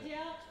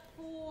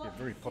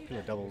 Very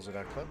popular doubles at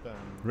our club.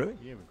 Really?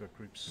 Yeah, we've got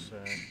groups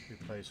who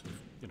play sort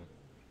of,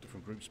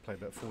 different groups play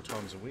about 4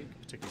 times a week,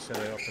 particularly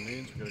Saturday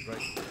afternoons. We've got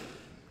a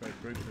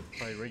great group that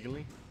play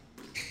regularly.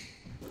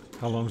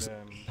 How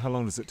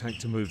long does it take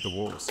to move the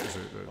walls? Is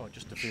it,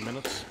 just a few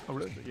minutes. Oh,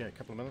 really? Yeah, a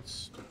couple of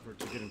minutes for it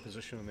to get in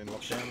position and then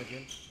lock down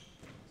again.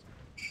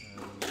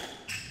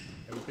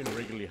 And we've been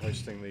regularly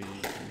hosting the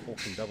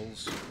Auckland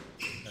doubles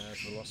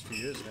for the last few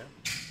years now.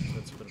 So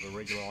that's a bit of a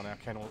regular on our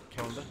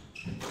calendar.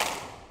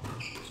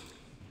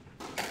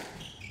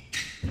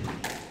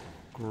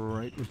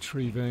 Great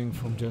retrieving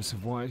from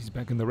Joseph White. He's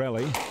back in the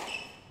rally.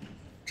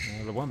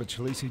 LWAMBA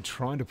Chileshe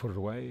trying to put it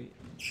away.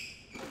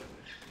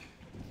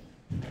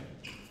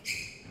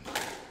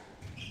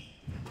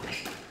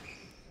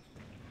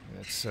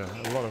 It's a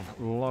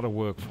lot of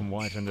work from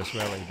White in this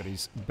rally, but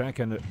he's back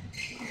in it.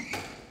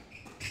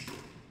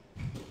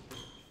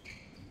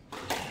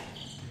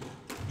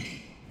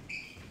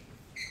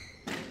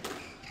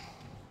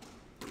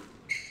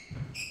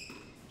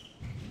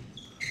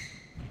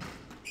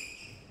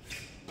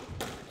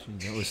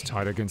 That was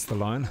tight against the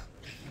line.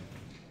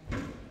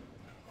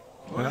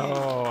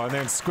 Oh, and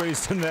then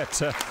squeezed in that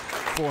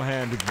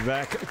forehand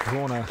back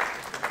corner.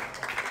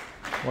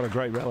 What a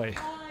great rally.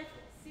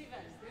 5-7.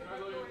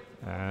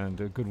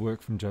 And good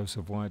work from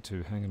Joseph White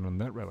to hang in on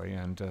that rally.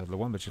 And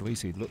LWAMBA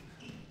Chileshe, look,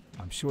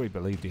 I'm sure he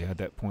believed he had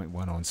that point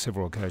won on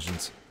several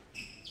occasions.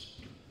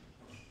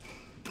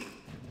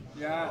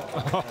 Yeah.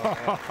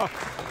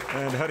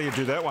 And how do you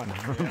do that one,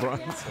 Brian?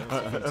 That's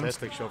a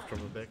fantastic shot from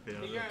the back there.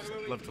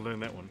 I'd love to learn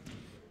that one.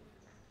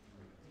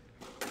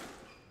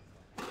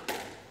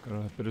 Got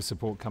a bit of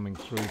support coming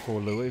through for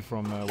Louis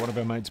from one of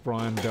our mates,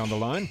 Brian, down the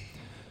line.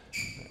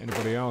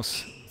 Anybody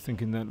else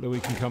thinking that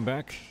Louis can come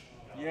back?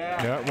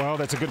 Yeah, well,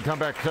 that's a good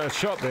comeback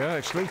shot there,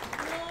 actually.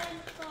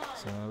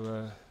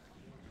 So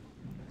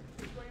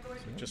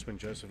just when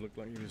Joseph looked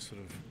like he was sort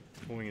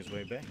of clawing his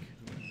way back.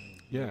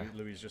 Yeah.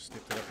 Louis just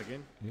stepped it up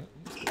again. Yeah.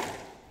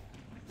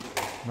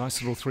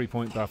 Nice little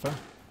 3-point buffer.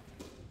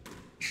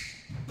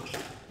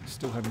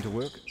 Still having to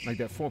work. Make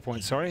that 4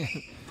 points,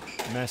 sorry.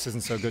 Mass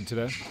isn't so good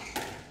today.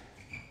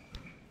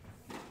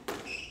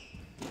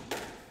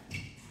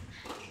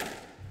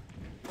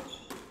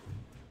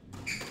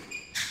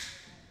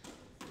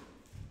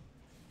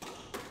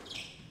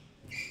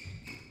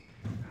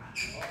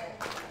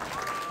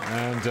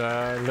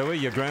 And Louis,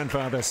 your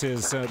grandfather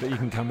says that you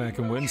can come back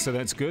and win, so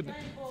that's good.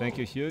 Thank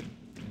you, Hugh.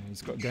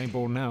 He's got game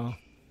ball now.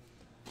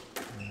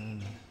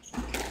 And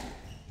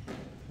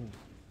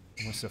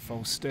almost a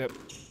false step.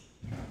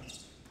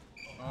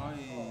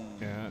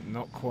 Yeah,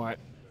 not quite.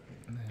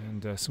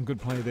 And some good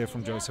play there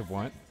from Joseph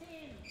White.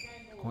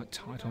 Quite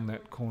tight on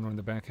that corner in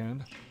the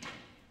backhand.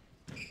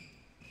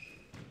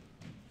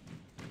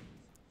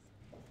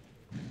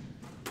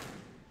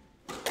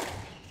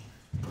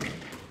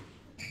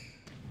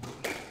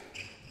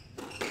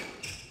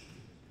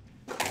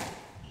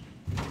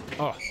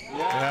 Oh,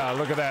 yeah,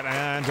 look at that.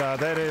 And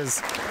that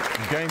is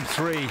game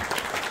 3.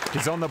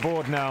 He's on the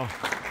board now.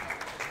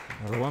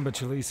 LWAMBA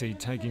Chileshe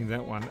taking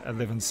that one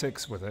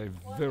 11-6 with a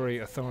very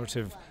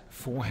authoritative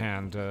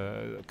forehand,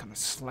 kind of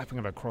slapping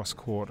it across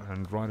court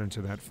and right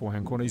into that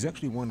forehand corner. He's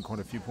actually won quite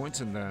a few points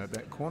in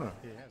that corner.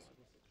 He has.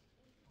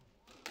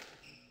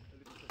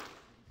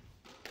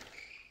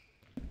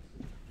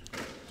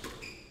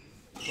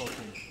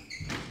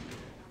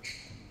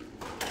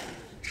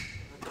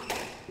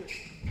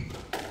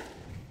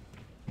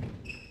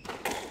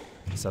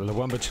 So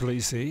LWAMBA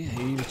Chileshe,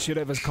 he should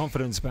have his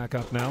confidence back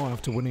up now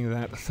after winning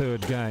that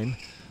third game.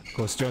 Of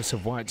course,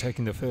 Joseph White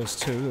taking the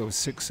first two. It was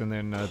 6 and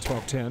then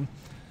 12-10.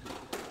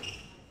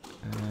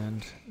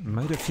 And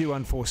made a few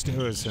unforced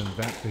errors in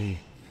that the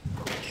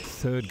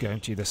third game.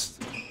 Gee, this...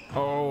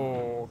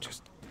 Oh,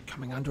 just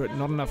coming under it.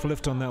 Not enough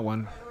lift on that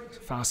one.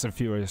 Fast and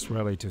furious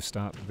rally to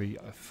start the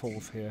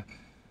fourth here.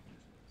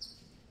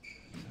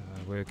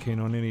 We're keen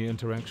on any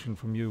interaction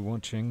from you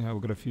watching.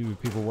 We've got a few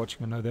people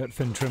watching, I know that.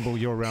 Finn Trimble,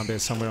 you're around there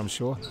somewhere, I'm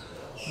sure.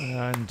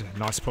 And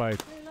nice play.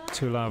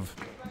 To love.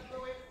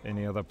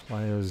 Any other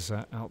players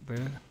out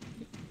there?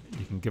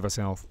 You can give us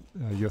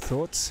your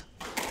thoughts.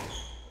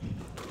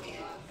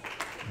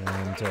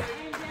 And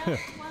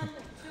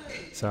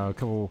so a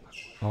couple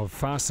of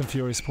fast and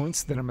furious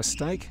points, then a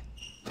mistake.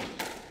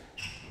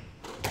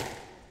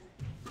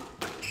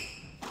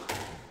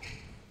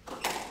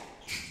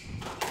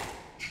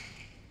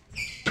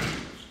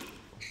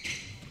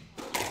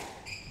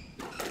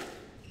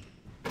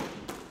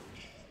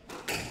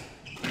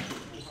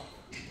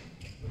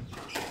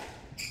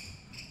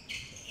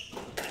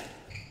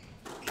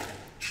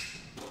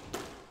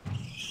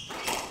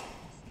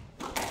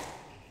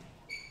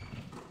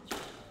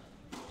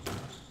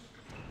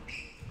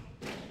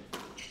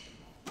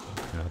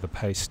 The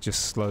pace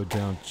just slowed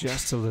down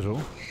just a little.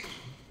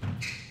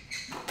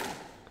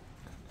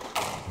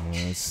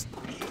 Yes.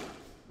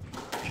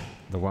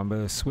 The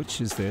LWAMBA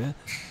switch is there.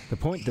 The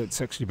point that's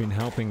actually been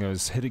helping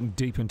is hitting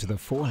deep into the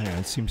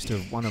forehand. Seems to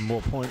have won him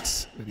more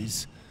points, but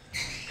he's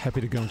happy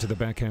to go into the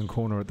backhand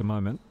corner at the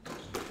moment.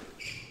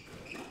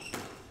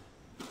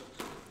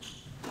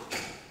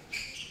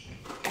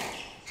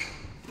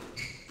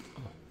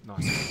 Oh,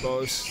 nice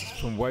close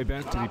from way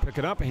back. Did he pick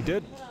it up? He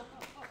did.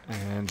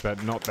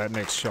 But not that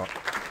next shot.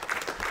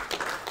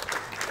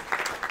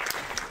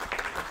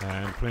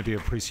 And plenty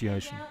of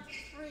appreciation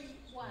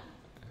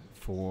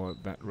for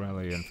that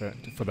rally. In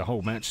fact, for the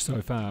whole match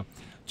so far,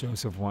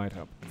 Joseph White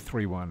up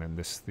 3-1 in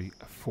this, the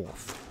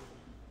fourth.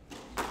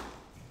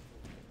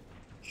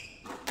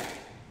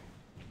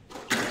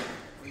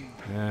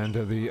 And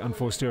the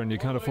unforced error, and you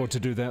can't afford to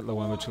do that,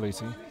 LWAMBA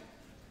Chileshe.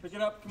 Pick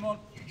it up, come on.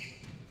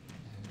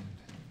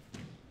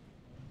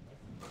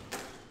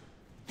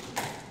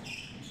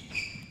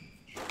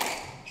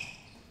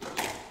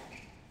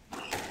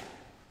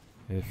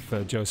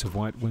 If Joseph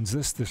White wins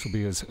this, this will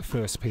be his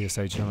first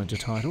PSA Challenger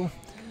title.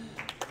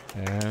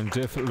 And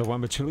if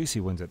LWAMBA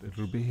Chileshe wins it, it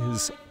will be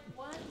his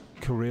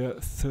career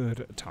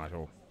third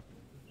title.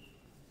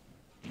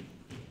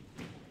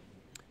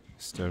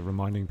 Just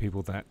reminding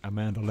people that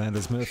Amanda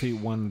Landers-Murphy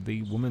won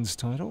the women's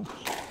title,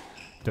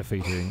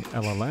 defeating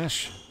Ella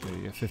Lash,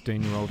 the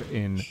 15-year-old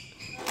in...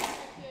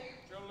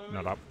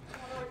 not up.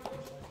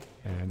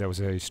 And that was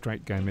a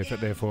straight game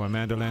effort there for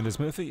Amanda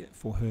Landers-Murphy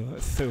for her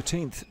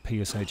 13th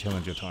PSA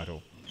Challenger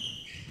title.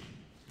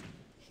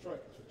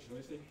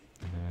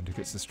 And who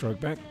gets the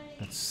stroke back?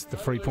 That's the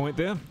free point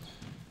there.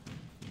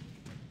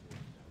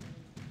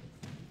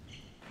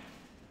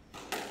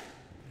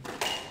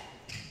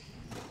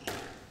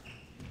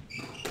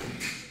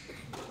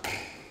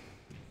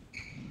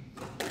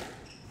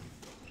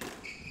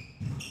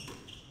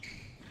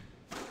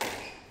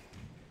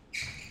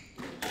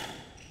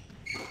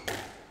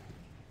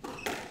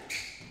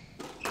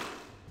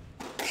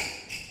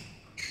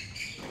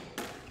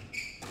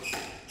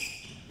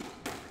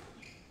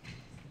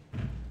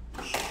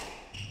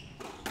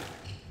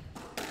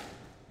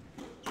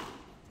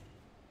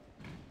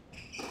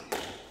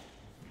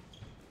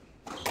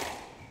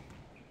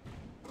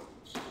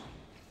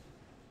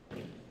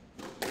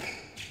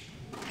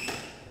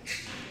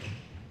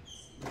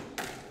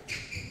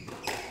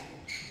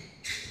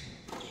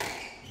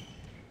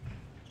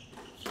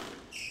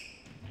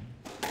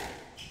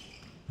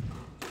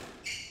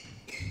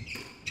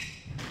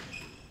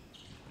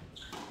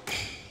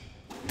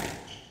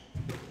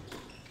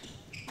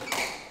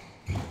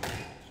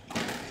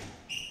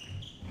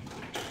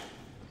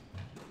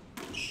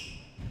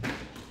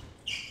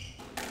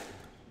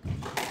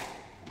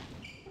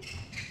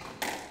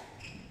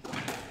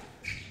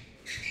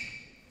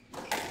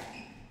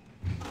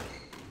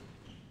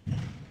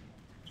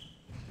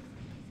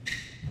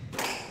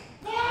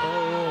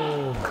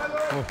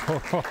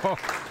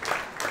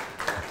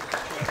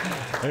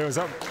 He was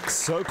up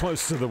so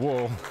close to the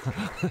wall.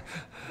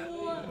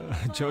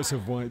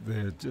 Joseph White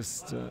there,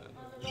 just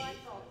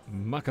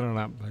mucking it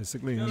up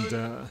basically, and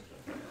So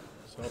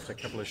after a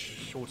couple of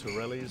shorter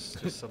rallies,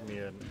 just suddenly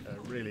a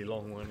really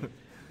long one.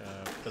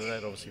 But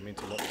that obviously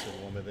meant a lot to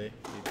LWAMBA there.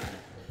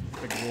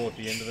 Big roar at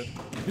the end of it.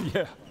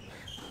 yeah,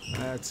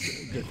 that's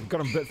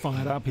got him a bit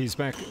fired up. He's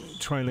back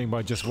trailing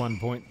by just 1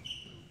 point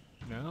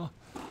now.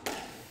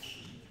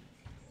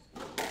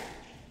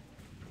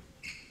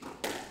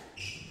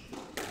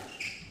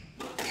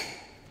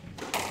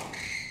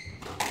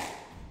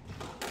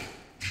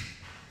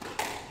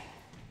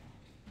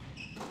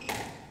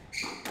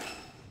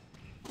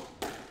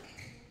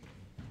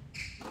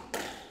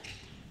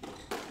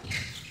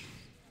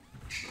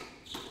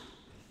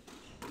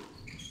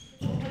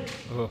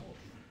 Oh.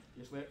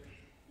 Yes, Let.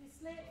 You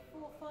slept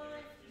 4-5.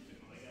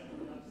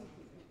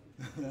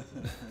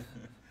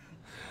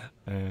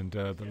 And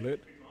the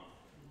lit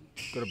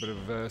got a bit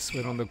of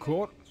sweat on the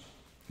court,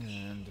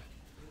 and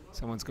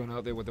someone's gone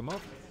out there with the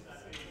mop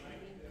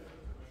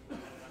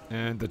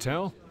and the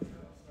towel.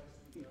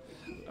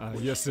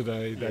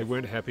 Yesterday they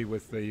weren't happy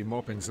with the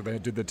mopping, so they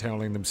did the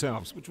toweling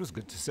themselves, which was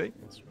good to see.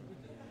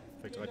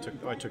 In fact,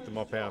 I took the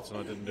mop out and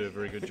I didn't do a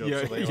very good job,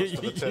 Yeah, so they asked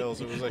for the towels.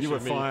 It was actually you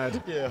were me.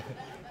 fired. Yeah,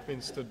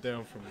 been stood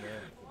down from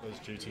those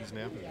duties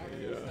now.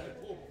 Yeah.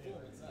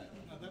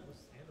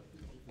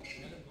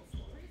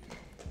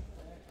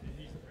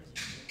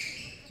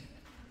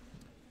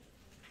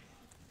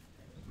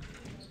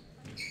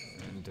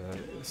 And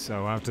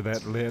so after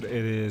that lead,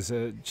 it is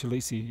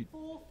Chileshe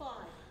 4-5.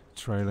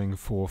 trailing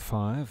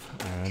 4-5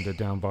 and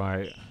down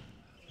by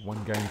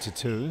 1 game to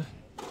 2.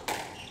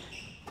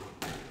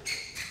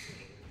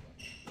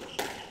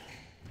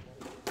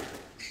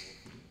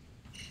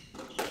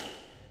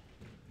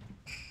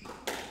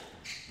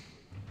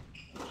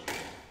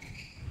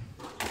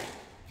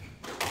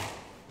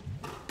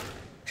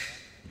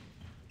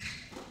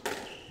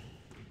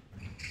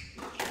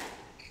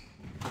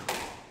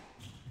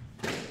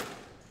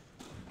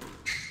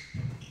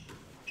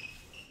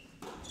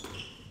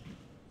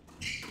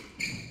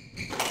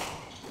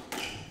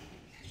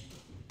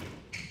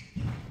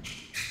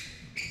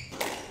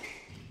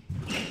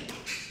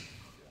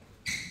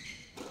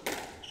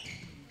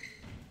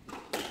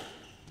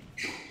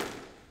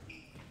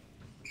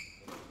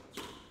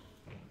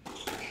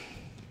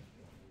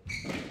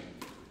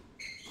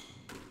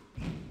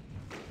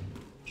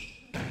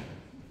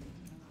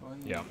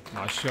 Yeah,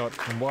 nice shot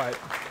from White.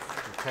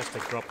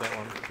 Fantastic drop, that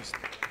one. Just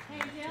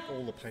Hand down.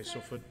 all the pace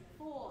off it.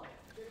 4.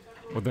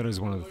 Well, that is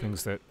one of the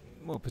things that,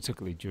 well,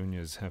 particularly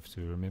juniors have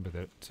to remember,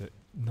 that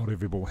not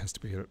every ball has to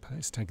be hit at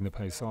pace. Taking the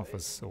pace off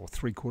is, or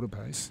 3/4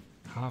 pace,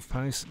 half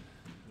pace,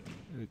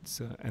 it's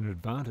an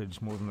advantage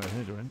more than a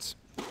hindrance.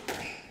 Yeah,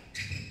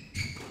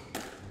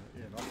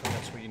 and I think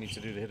that's what you need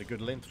to do to hit a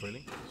good length,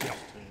 really. Yeah.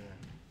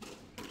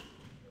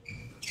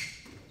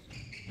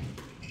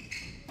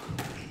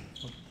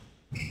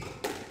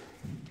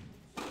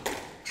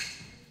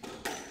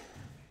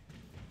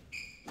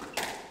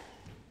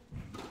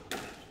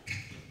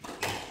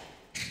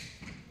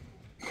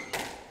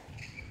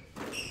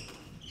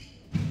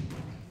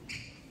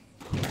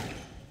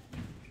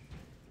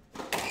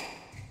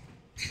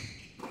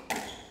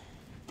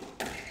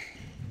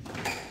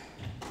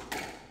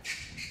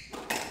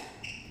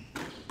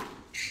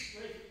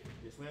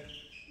 Yes, Let.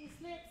 You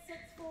slept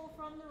 6-4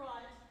 from the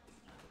right.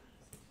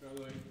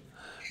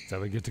 So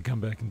we get to come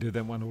back and do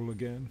that one all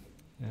again.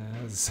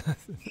 As A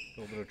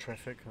little bit of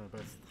traffic,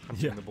 both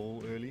hunting Yeah. the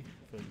ball early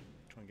to try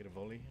and get a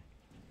volley.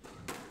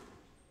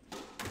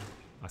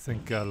 I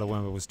think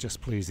LWAMBA was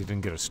just pleased he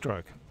didn't get a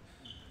stroke.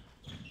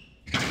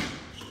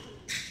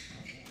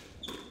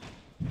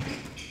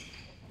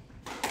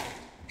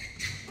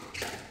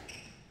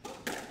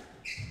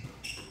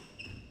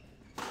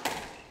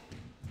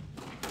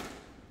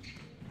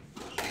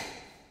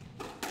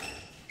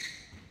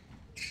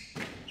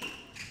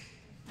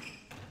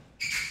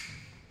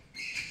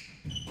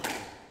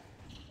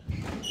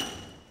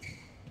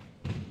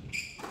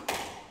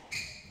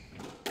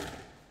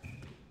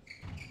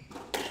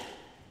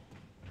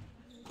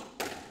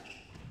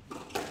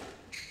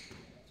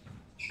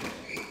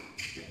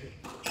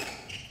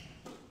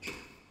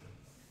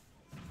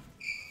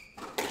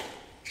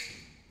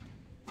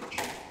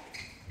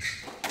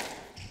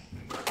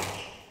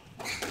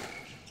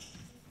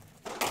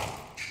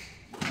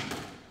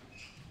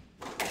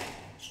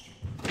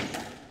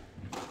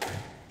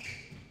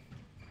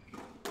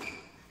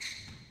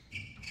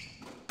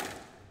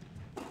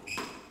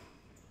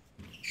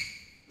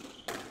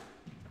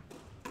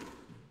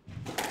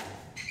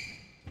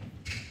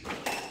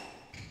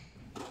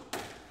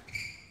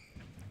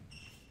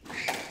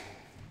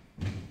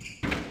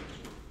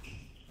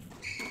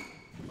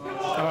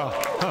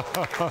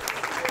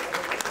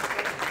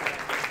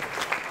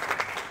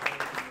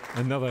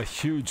 Another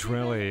huge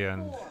rally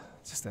and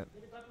just that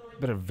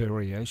bit of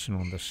variation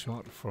on the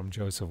shot from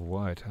Joseph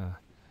White.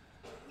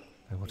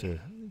 They want to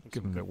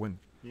give him that win.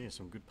 yeah,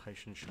 some good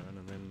patience shown,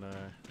 and then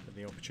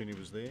the opportunity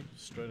was there,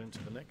 straight into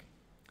the neck.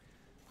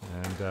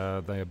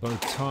 And they are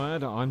both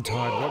tired. I'm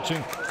tired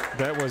watching.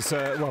 That was,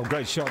 well,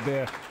 great shot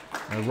there.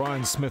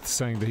 Ryan Smith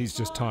saying that he's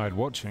just tired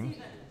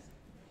watching.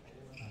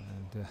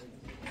 And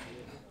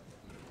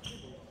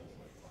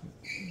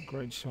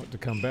great shot to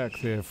come back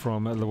there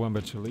from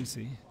LWAMBA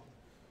Chileshe.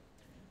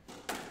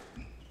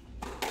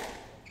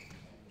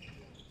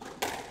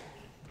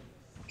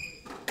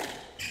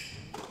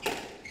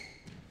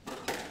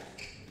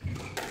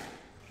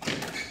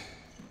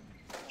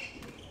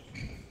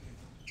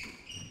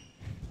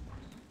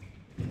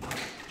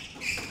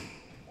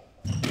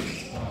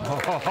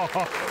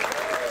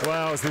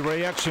 Wow, it's the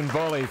reaction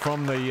volley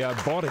from the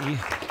body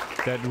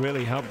that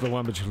really helped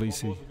LWAMBA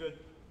Chileshe.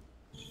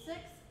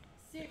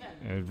 6-7.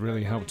 It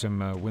really helped him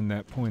win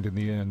that point in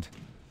the end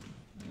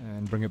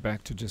and bring it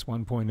back to just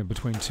 1 point in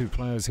between two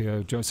players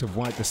here. Joseph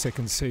White, the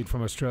second seed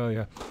from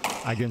Australia,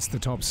 against the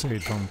top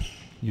seed from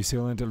New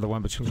Zealand,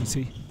 LWAMBA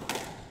Chileshe.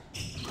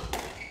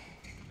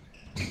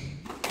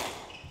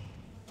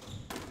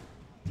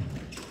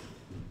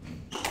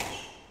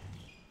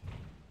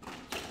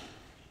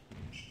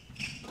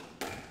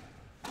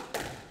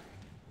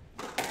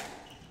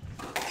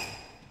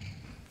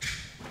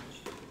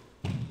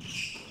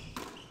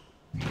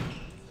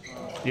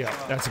 Yeah,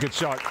 that's a good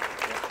shot.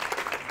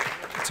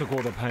 Took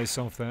all the pace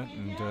off that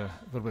and a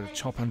little bit of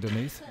chop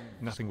underneath.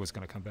 Nothing was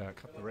going to come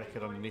back. The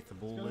racket underneath the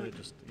ball there,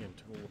 just again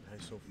took all the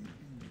pace off.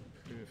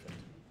 Perfect.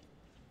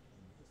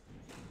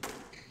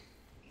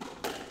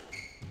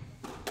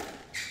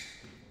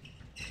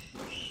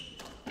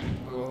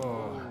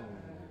 Oh.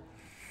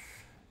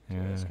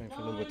 Yeah, Yeah, it's going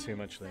for a little bit too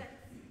much there.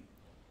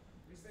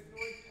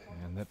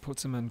 and that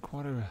puts him in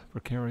quite a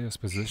precarious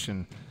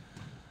position.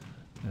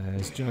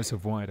 As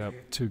Joseph White up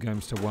 2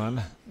 games to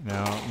 1,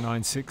 now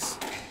 9-6.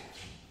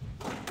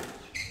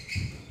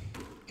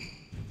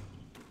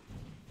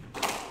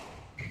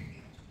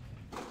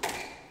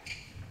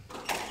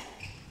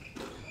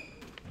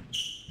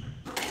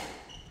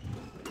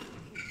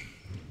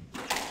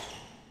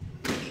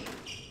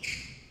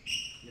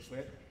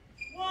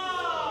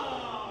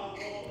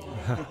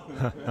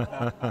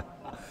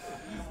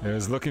 He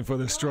was looking for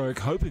the stroke,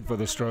 hoping for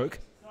the stroke.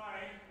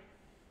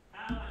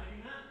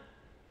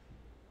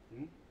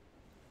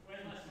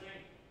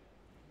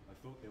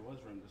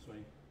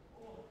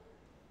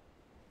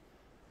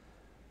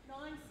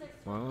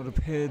 Well, it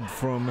appeared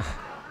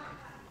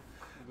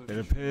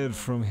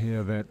from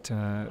here that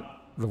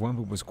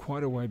LWAMBA was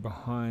quite a way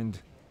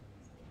behind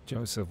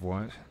Joseph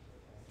White.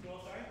 9-6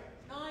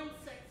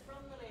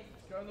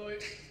 from the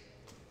left.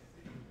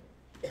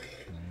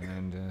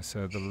 And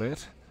so the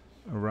let,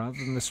 rather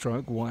than the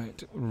stroke,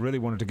 White really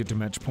wanted to get to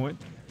match point.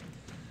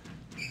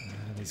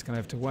 And he's going to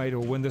have to wait or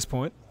win this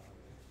point.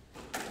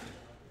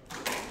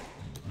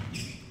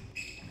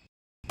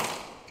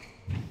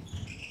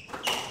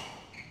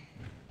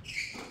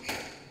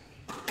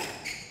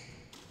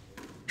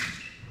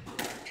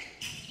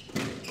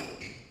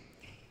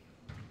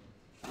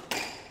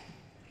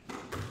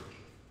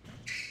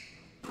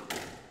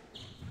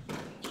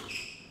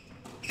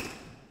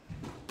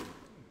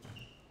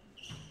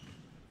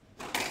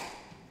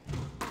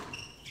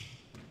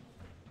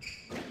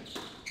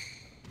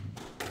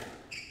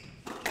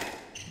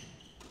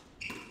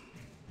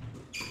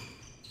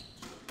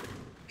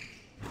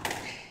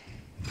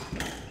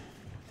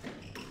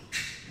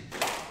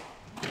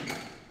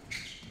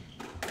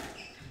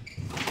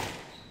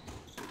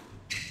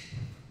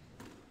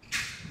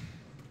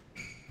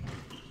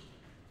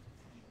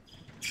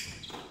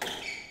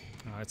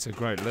 It's a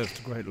great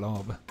lift, great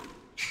lob.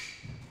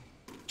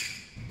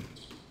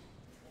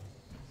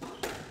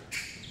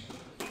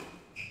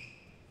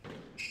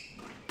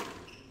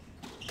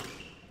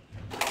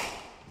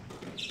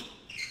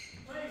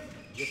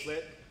 Yes,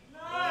 let. No!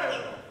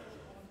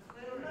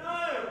 No!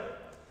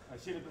 I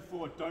said it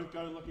before, don't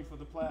go looking for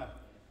the player.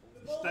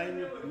 Stay in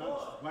your,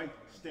 no, wait,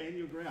 stand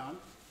your ground.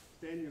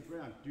 Stand your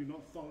ground. Do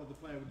not follow the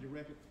player with your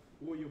racket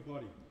or your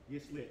body.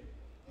 Yes, let.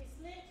 Yes,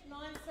 left.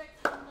 9-6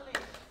 from the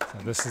left. So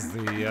this is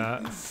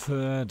the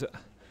third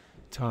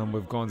time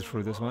we've gone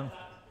through this one.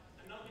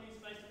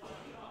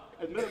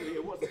 Admittedly,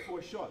 it was a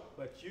poor shot,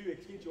 but you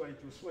accentuated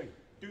your swing.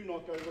 Do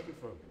not go looking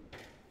for him.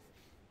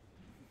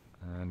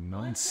 And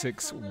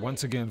 9-6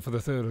 once again for the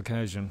third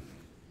occasion.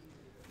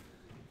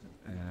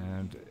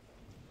 And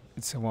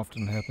it so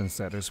often happens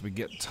that as we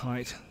get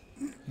tight,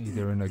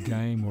 either in a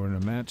game or in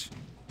a match,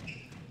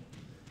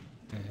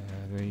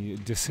 the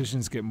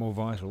decisions get more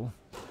vital.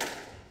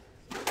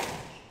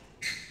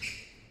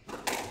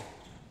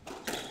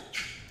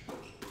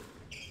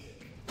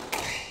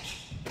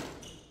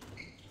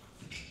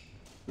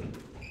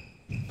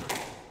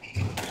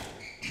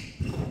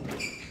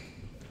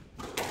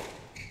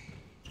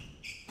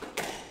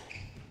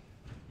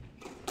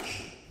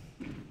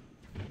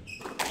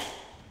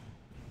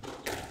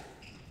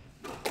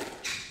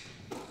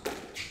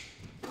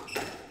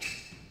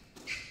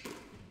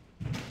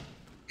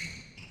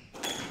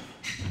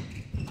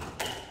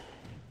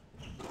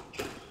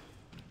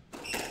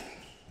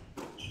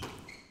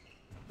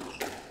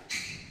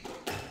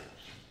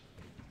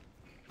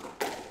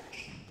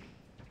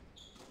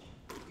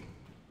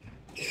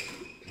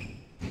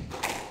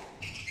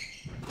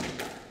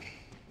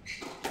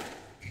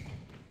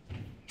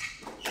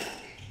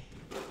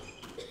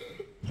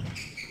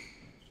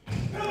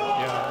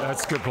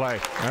 good play.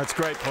 That's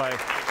great play.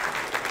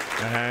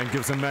 And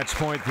gives a match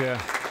point there.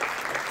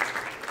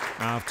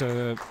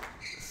 After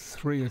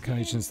 3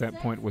 occasions that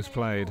point was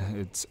played,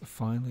 it's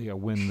finally a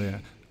win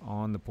there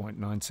on the point.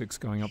 9-6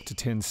 going up to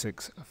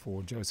 10-6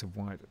 for Joseph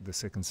White, the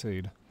second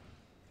seed.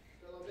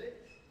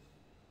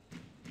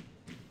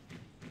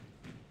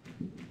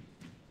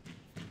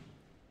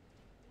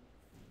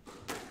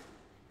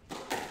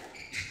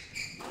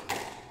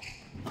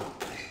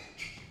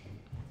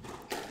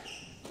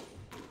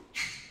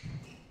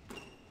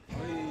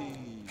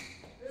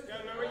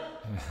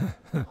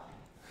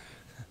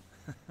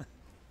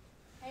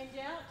 Hand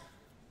out.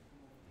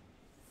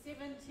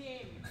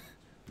 7-10.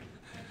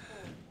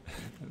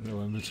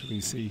 LWAMBA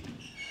Chileshe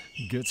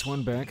gets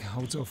one back,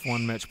 holds off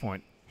 1 match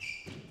point.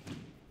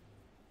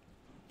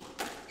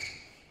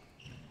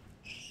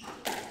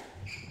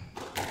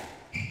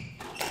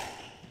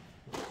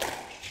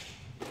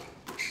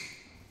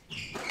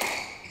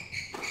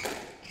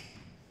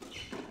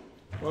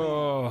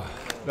 Oh,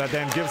 that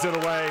then gives it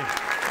away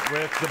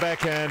with the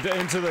backhand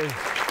into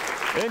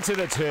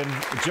the tin.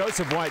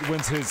 Joseph White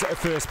wins his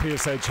first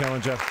PSA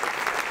Challenger.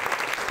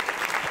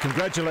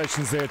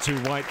 Congratulations there to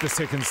White, the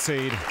second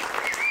seed.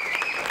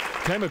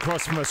 Came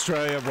across from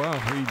Australia. Well,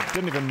 he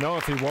didn't even know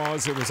if he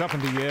was. It was up in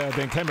the air.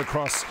 Then came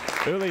across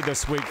early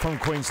this week from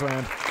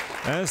Queensland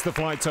as the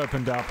flights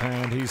opened up,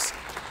 and he's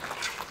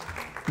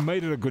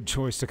made it a good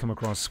choice to come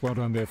across. Well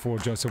done there for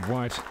Joseph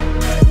White.